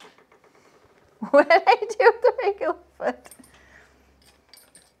 What did I do with the regular foot?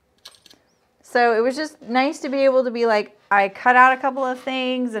 So it was just nice to be able to be like, I cut out a couple of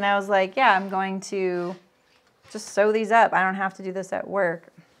things and I was like, yeah, I'm going to just sew these up. I don't have to do this at work.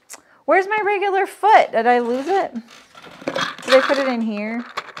 Where's my regular foot? Did I lose it? Did I put it in here?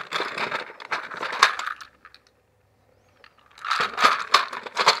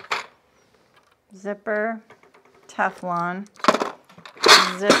 Zipper, Teflon,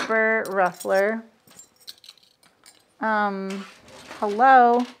 zipper, ruffler.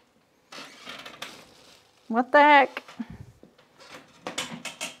 Hello? What the heck?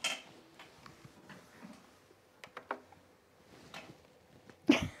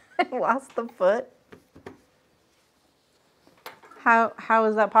 I lost the foot. How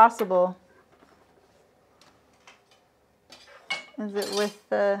is that possible? Is it with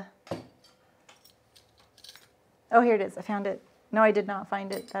the... Oh, here it is. I found it. No, I did not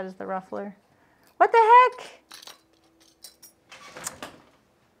find it. That is the ruffler. What the heck?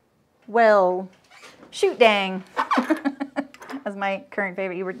 Well, shoot dang. As my current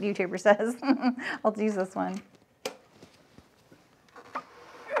favorite YouTuber says. I'll use this one.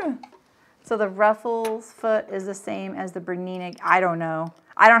 So the ruffles foot is the same as the Bernina. I don't know.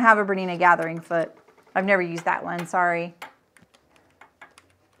 I don't have a Bernina gathering foot. I've never used that one. Sorry.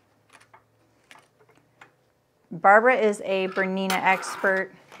 Barbara is a Bernina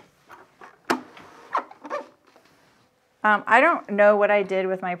expert. I don't know what I did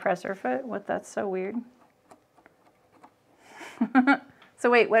with my presser foot. That's so weird. So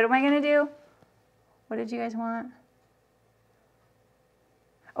wait, what am I going to do? What did you guys want?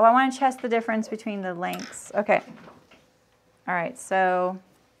 Oh, I want to test the difference between the lengths. Okay. All right, so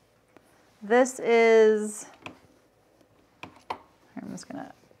this is, I'm just going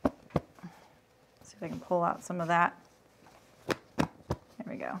to see if I can pull out some of that. There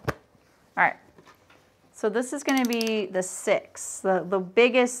we go. All right. So this is going to be the 6, the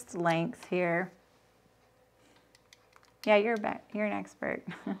biggest length here. Yeah, you're an expert.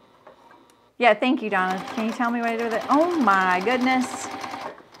 Yeah, thank you, Donna. Can you tell me what I do with it? Oh my goodness.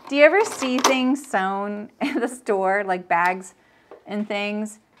 Do you ever see things sewn at the store, like bags and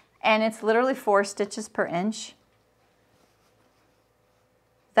things, and it's literally 4 stitches per inch?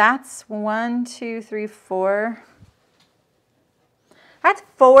 That's 1, 2, 3, 4. That's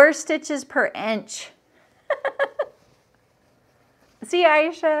 4 stitches per inch. See,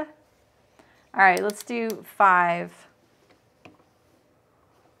 Aisha? All right, let's do 5.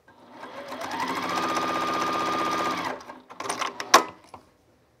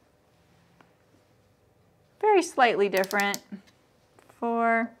 Very slightly different.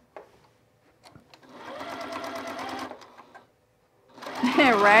 4.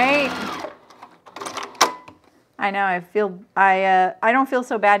 Right? I know, I don't feel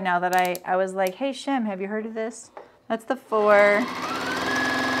so bad now that I was like, hey Shem, have you heard of this? That's the 4.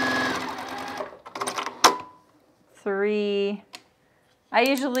 3. I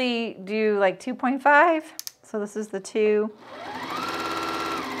usually do like 2.5, so this is the 2.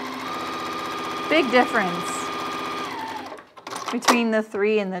 Big difference between the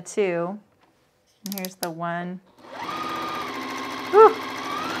 3 and the 2. And here's the 1. Whew.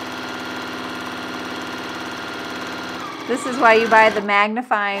 This is why you buy the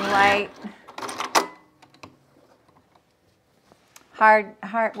magnifying light.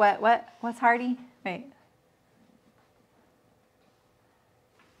 What's Hardy? Wait.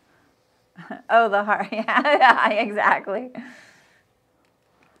 Oh, the heart. Yeah, exactly.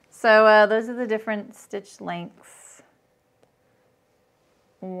 So those are the different stitch lengths.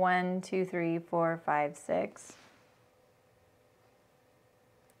 1, 2, 3, 4, 5, 6.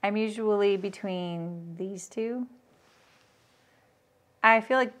 I'm usually between these two. I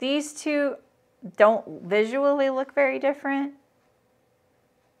feel like these two don't visually look very different,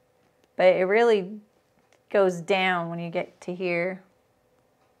 but it really goes down when you get to here.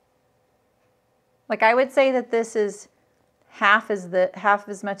 Like I would say that this is half as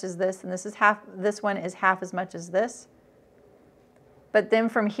much as this, and this one is half as much as this. But then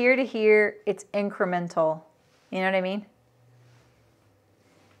from here to here, it's incremental. You know what I mean?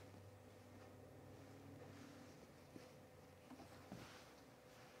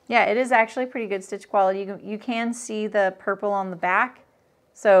 Yeah, it is actually pretty good stitch quality. You can see the purple on the back.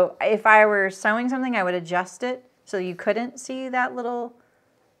 So if I were sewing something, I would adjust it so you couldn't see that little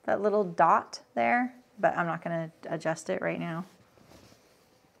dot there, but I'm not going to adjust it right now.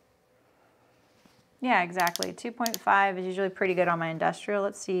 Yeah, exactly. 2.5 is usually pretty good on my industrial.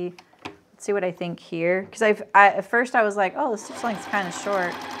 Let's see what I think here. Because at first I was like, oh, the stitch length's kind of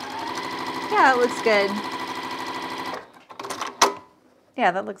short. Yeah, it looks good.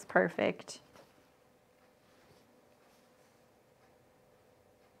 Yeah, that looks perfect.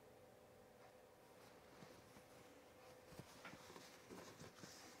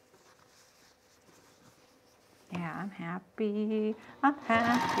 Yeah, I'm happy. I'm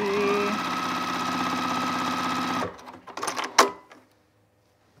happy.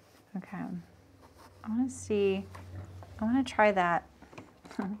 Okay. I want to see. I want to try that.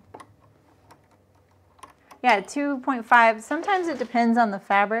 Yeah, 2.5. Sometimes it depends on the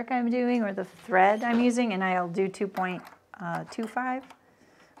fabric I'm doing or the thread I'm using, and I'll do 2.25.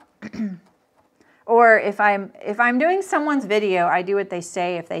 Or if I'm doing someone's video, I do what they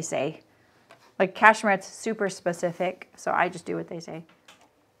say if they say. Like Cashmere's super specific, so I just do what they say.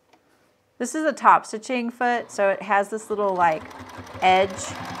 This is a top stitching foot, so it has this little like edge.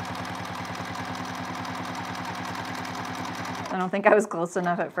 I don't think I was close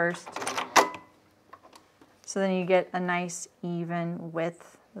enough at first. So then you get a nice even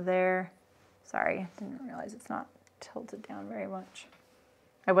width there. Sorry, I didn't realize it's not tilted down very much.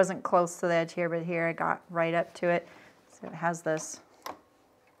 I wasn't close to the edge here, but here I got right up to it. So it has this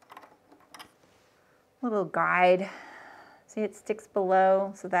little guide. See, it sticks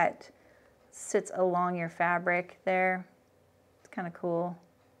below, so that sits along your fabric there. It's kind of cool.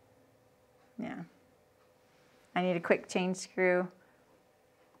 Yeah. I need a quick change screw.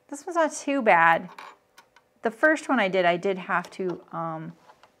 This one's not too bad. The first one I did have to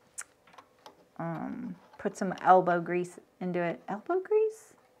put some elbow grease into it. Elbow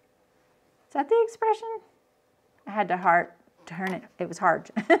grease? Is that the expression? I had to turn it. It was hard.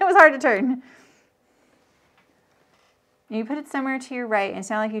 It was hard to turn. And you put it somewhere to your right, and it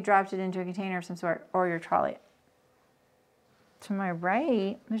sounded like you dropped it into a container of some sort, or your trolley. To my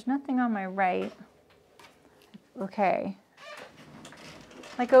right? There's nothing on my right. Okay.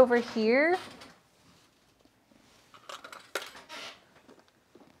 Like over here?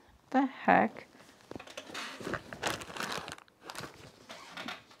 The heck?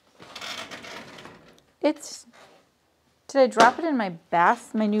 Did I drop it in my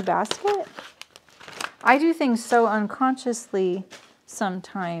new basket? I do things so unconsciously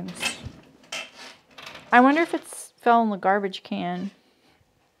sometimes. I wonder if it fell in the garbage can.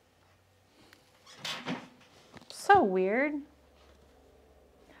 So weird.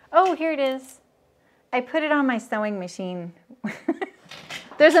 Oh, here it is. I put it on my sewing machine.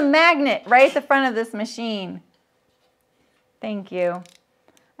 There's a magnet right at the front of this machine. Thank you.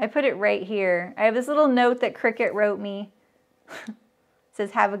 I put it right here. I have this little note that Cricket wrote me. It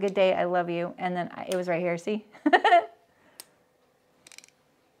says, have a good day, I love you. And then it was right here, see?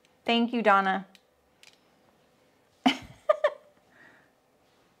 Thank you, Donna.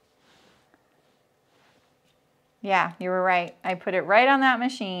 Yeah, you were right. I put it right on that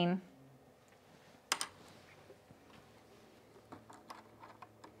machine.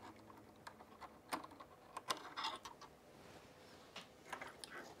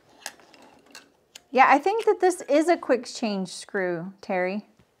 Yeah, I think that this is a quick change screw, Terry.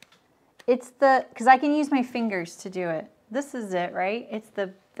 It's because I can use my fingers to do it. This is it, right? It's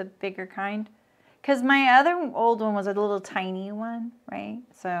the bigger kind. Because my other old one was a little tiny one, right?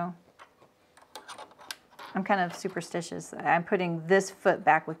 So I'm kind of superstitious. I'm putting this foot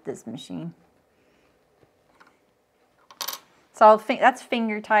back with this machine. So that's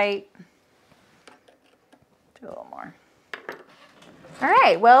finger tight. Do a little more. All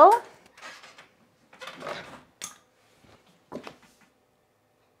right, well.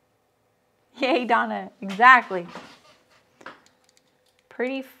 Yay, Donna, exactly.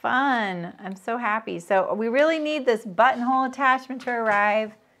 Pretty fun. I'm so happy. So we really need this buttonhole attachment to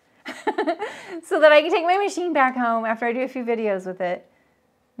arrive so that I can take my machine back home after I do a few videos with it.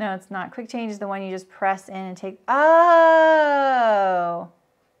 No, it's not. Quick change is the one you just press in and take. Oh,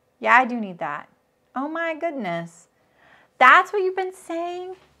 yeah, I do need that. Oh my goodness. That's what you've been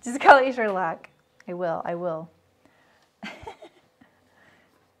saying? Just call it Sherlock. I will. I will.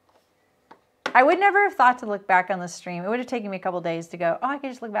 I would never have thought to look back on the stream. It would have taken me a couple days to go, oh, I could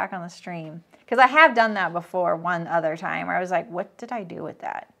just look back on the stream. Because I have done that before one other time where I was like, what did I do with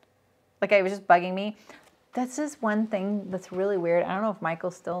that? Like, it was just bugging me. This is one thing that's really weird. I don't know if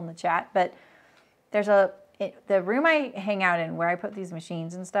Michael's still in the chat, but there's the room I hang out in where I put these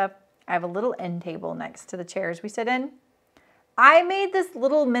machines and stuff, I have a little end table next to the chairs we sit in. I made this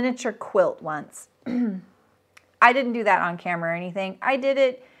little miniature quilt once. I didn't do that on camera or anything. I did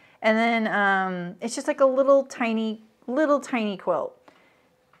it, and then it's just like a little tiny quilt.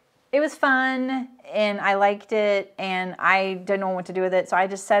 It was fun, and I liked it, and I didn't know what to do with it, so I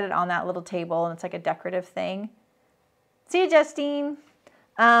just set it on that little table, and it's like a decorative thing. See you, Justine.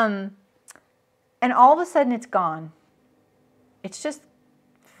 And all of a sudden, it's gone. It's just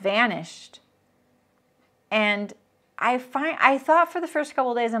vanished. And I thought for the first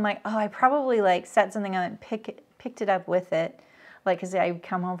couple of days, I'm like, oh, I probably like set something on it and picked it up with it. Like, because I would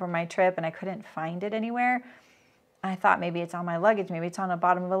come home from my trip, and I couldn't find it anywhere. I thought maybe it's on my luggage. Maybe it's on the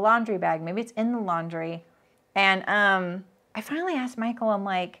bottom of a laundry bag. Maybe it's in the laundry. And I finally asked Michael, I'm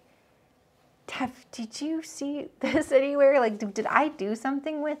like, Tef, did you see this anywhere? Like, did I do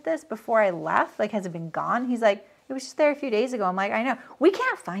something with this before I left? Like, has it been gone? He's like, it was just there a few days ago. I'm like, I know. We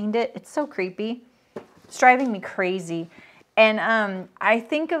can't find it. It's so creepy. It's driving me crazy. And I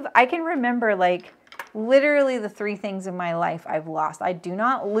can remember, like, literally the 3 things in my life I've lost. I do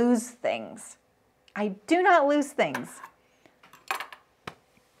not lose things. I do not lose things.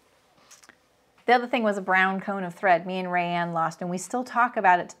 The other thing was a brown cone of thread me and Rayanne lost, and we still talk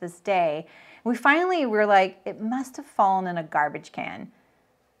about it to this day. We finally were like, it must have fallen in a garbage can.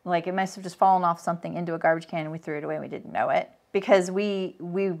 Like, it must have just fallen off something into a garbage can, and we threw it away and we didn't know it. Because we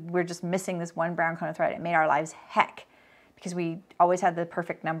were just missing this one brown cone of thread. It made our lives heck because we always had the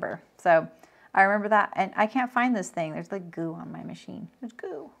perfect number. So I remember that, and I can't find this thing. There's like goo on my machine. There's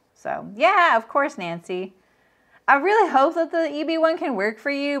goo. So yeah, of course, Nancy. I really hope that the EB1 can work for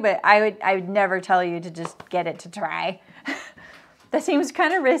you, but I would never tell you to just get it to try. That seems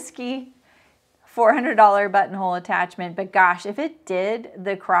kind of risky. $400 buttonhole attachment, but gosh, if it did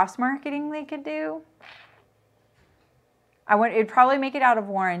the cross marketing they could do, it'd probably make it out of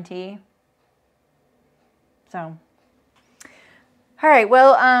warranty. So, all right,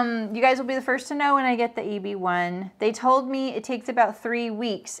 well, you guys will be the first to know when I get the EB1. They told me it takes about 3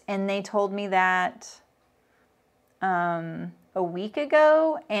 weeks, and they told me that a week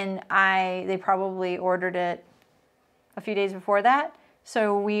ago, and they probably ordered it a few days before that.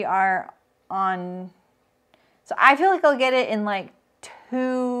 So we are on, so I feel like I'll get it in like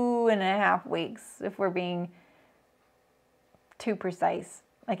 2.5 weeks if we're being too precise.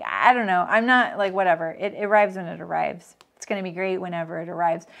 Like, I don't know. I'm not like, whatever. It arrives when it arrives. It's going to be great whenever it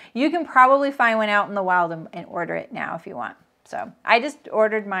arrives. You can probably find one out in the wild and order it now if you want. So I just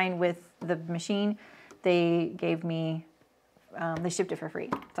ordered mine with the machine. They gave me, they shipped it for free.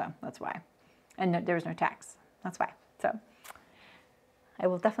 So that's why. And there was no tax. That's why. So I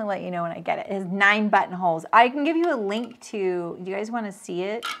will definitely let you know when I get it. It has 9 buttonholes. I can give you a link to, do you guys want to see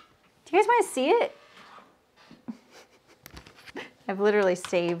it? Do you guys want to see it? I've literally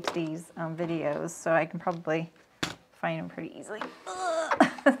saved these videos, so I can probably find them pretty easily.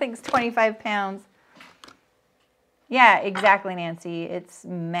 That thing's 25 pounds. Yeah, exactly, Nancy. It's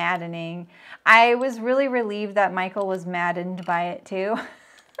maddening. I was really relieved that Michael was maddened by it too.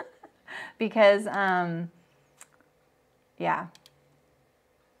 Because, yeah.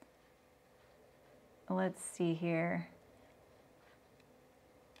 Let's see here.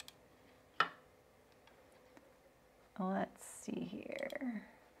 Let's see here.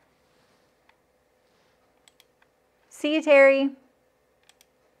 See you, Terry.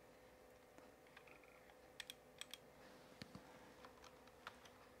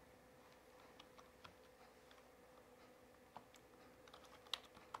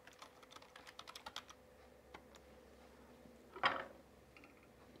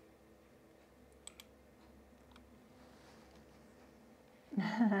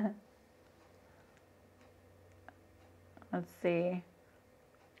 Let's see.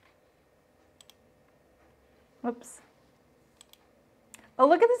 Whoops. Oh,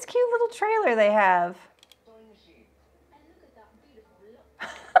 look at this cute little trailer they have.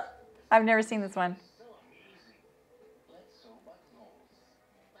 I've never seen this one.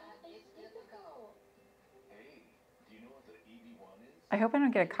 I hope I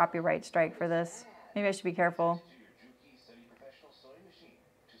don't get a copyright strike for this. Maybe I should be careful.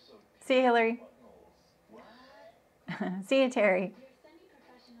 See you, Hillary. See you, Terry.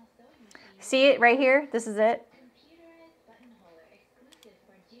 See it right here? This is it.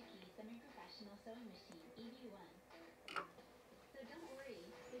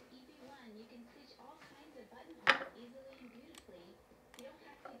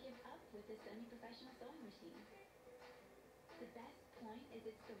 this semi-professional sewing machine. The best point is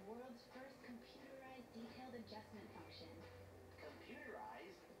it's the world's first computerized detailed adjustment function.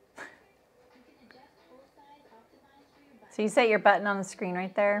 Computerized? You can adjust full size, optimized for your button. So you set your button on the screen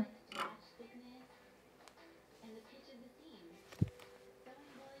right there. Match thickness and the pitch of the seams.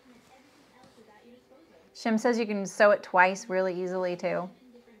 Sewing volume and everything else is at your disposal. Shim says you can sew it twice really easily too.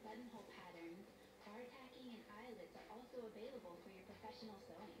 Different buttonhole patterns, bar tacking, and eyelets are also available for your professional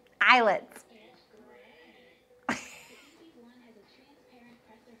sewing. Eyelets. The EB1 has a transparent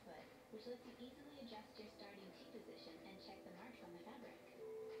presser foot, which lets you easily adjust your starting T position and check the marks on the fabric.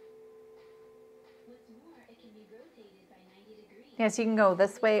 What's more, it can be rotated by 90 degrees. Yes, you can go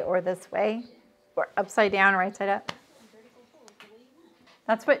this way, or upside down, or right side up. And vertical folds the way you want.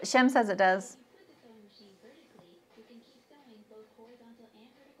 That's what Shem says it does. If you put the sewing machine vertically, you can keep sewing both horizontal and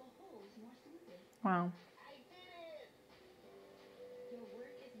vertical holes more smoothly. Wow. I did it! Your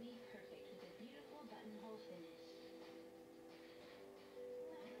work is made perfect with a beautiful buttonhole finish.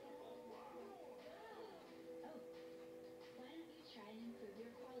 Oh, why don't you try and improve your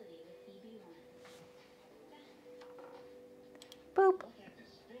quality with EB1? Boop. Look at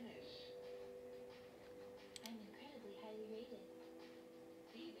this finish. I'm incredibly highly rated.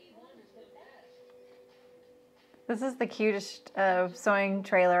 EB1 is the best. This is the cutest sewing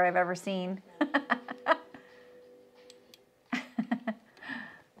trailer I've ever seen.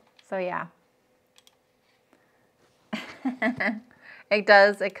 So yeah. It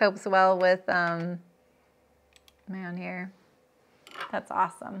does. It copes well with man here. That's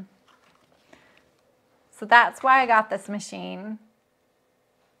awesome. So that's why I got this machine.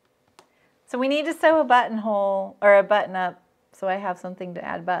 So we need to sew a buttonhole or a button up so I have something to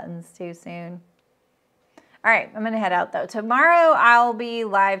add buttons to soon. All right, I'm gonna head out though. Tomorrow I'll be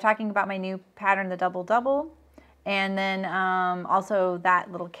live talking about my new pattern, the double double, and then also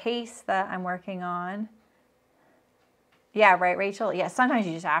that little case that I'm working on. Yeah, right, Rachel? Yeah, sometimes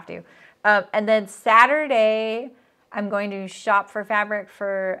you just have to. And then Saturday, I'm going to shop for fabric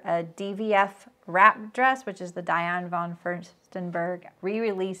for a DVF wrap dress, which is the Diane von Furstenberg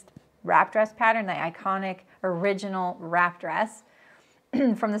re-released wrap dress pattern, the iconic original wrap dress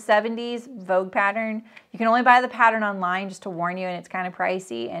from the 70s Vogue pattern. You can only buy the pattern online, just to warn you, and it's kind of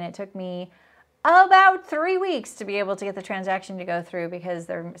pricey. And it took me about 3 weeks to be able to get the transaction to go through because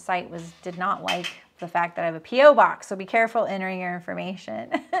their site did not like the fact that I have a P.O. box. So be careful entering your information.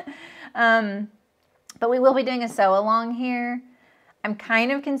 But we will be doing a sew along here. I'm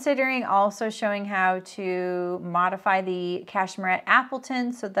kind of considering also showing how to modify the cashmere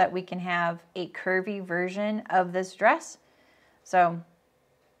Appleton so that we can have a curvy version of this dress. So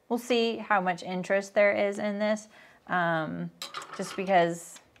we'll see how much interest there is in this. Just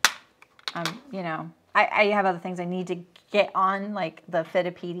because, you know, I have other things I need to get on, like the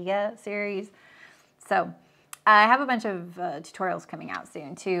Fittopedia series. So I have a bunch of tutorials coming out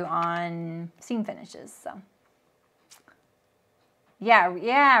soon too on seam finishes. So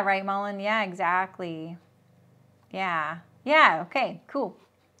yeah, right, Mullen. Yeah, exactly. Yeah, okay, cool.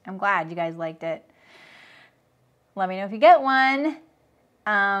 I'm glad you guys liked it. Let me know if you get one.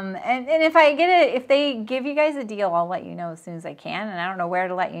 And if I get it, if they give you guys a deal, I'll let you know as soon as I can. And I don't know where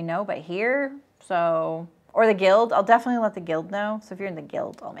to let you know, but here. So, or the guild. I'll definitely let the guild know. So if you're in the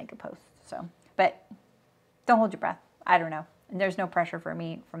guild, I'll make a post. So, but don't hold your breath. I don't know. And there's no pressure from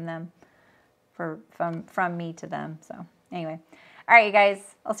them, from me to them. So anyway, all right, you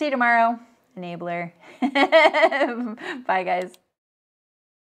guys. I'll see you tomorrow. Enabler. Bye, guys.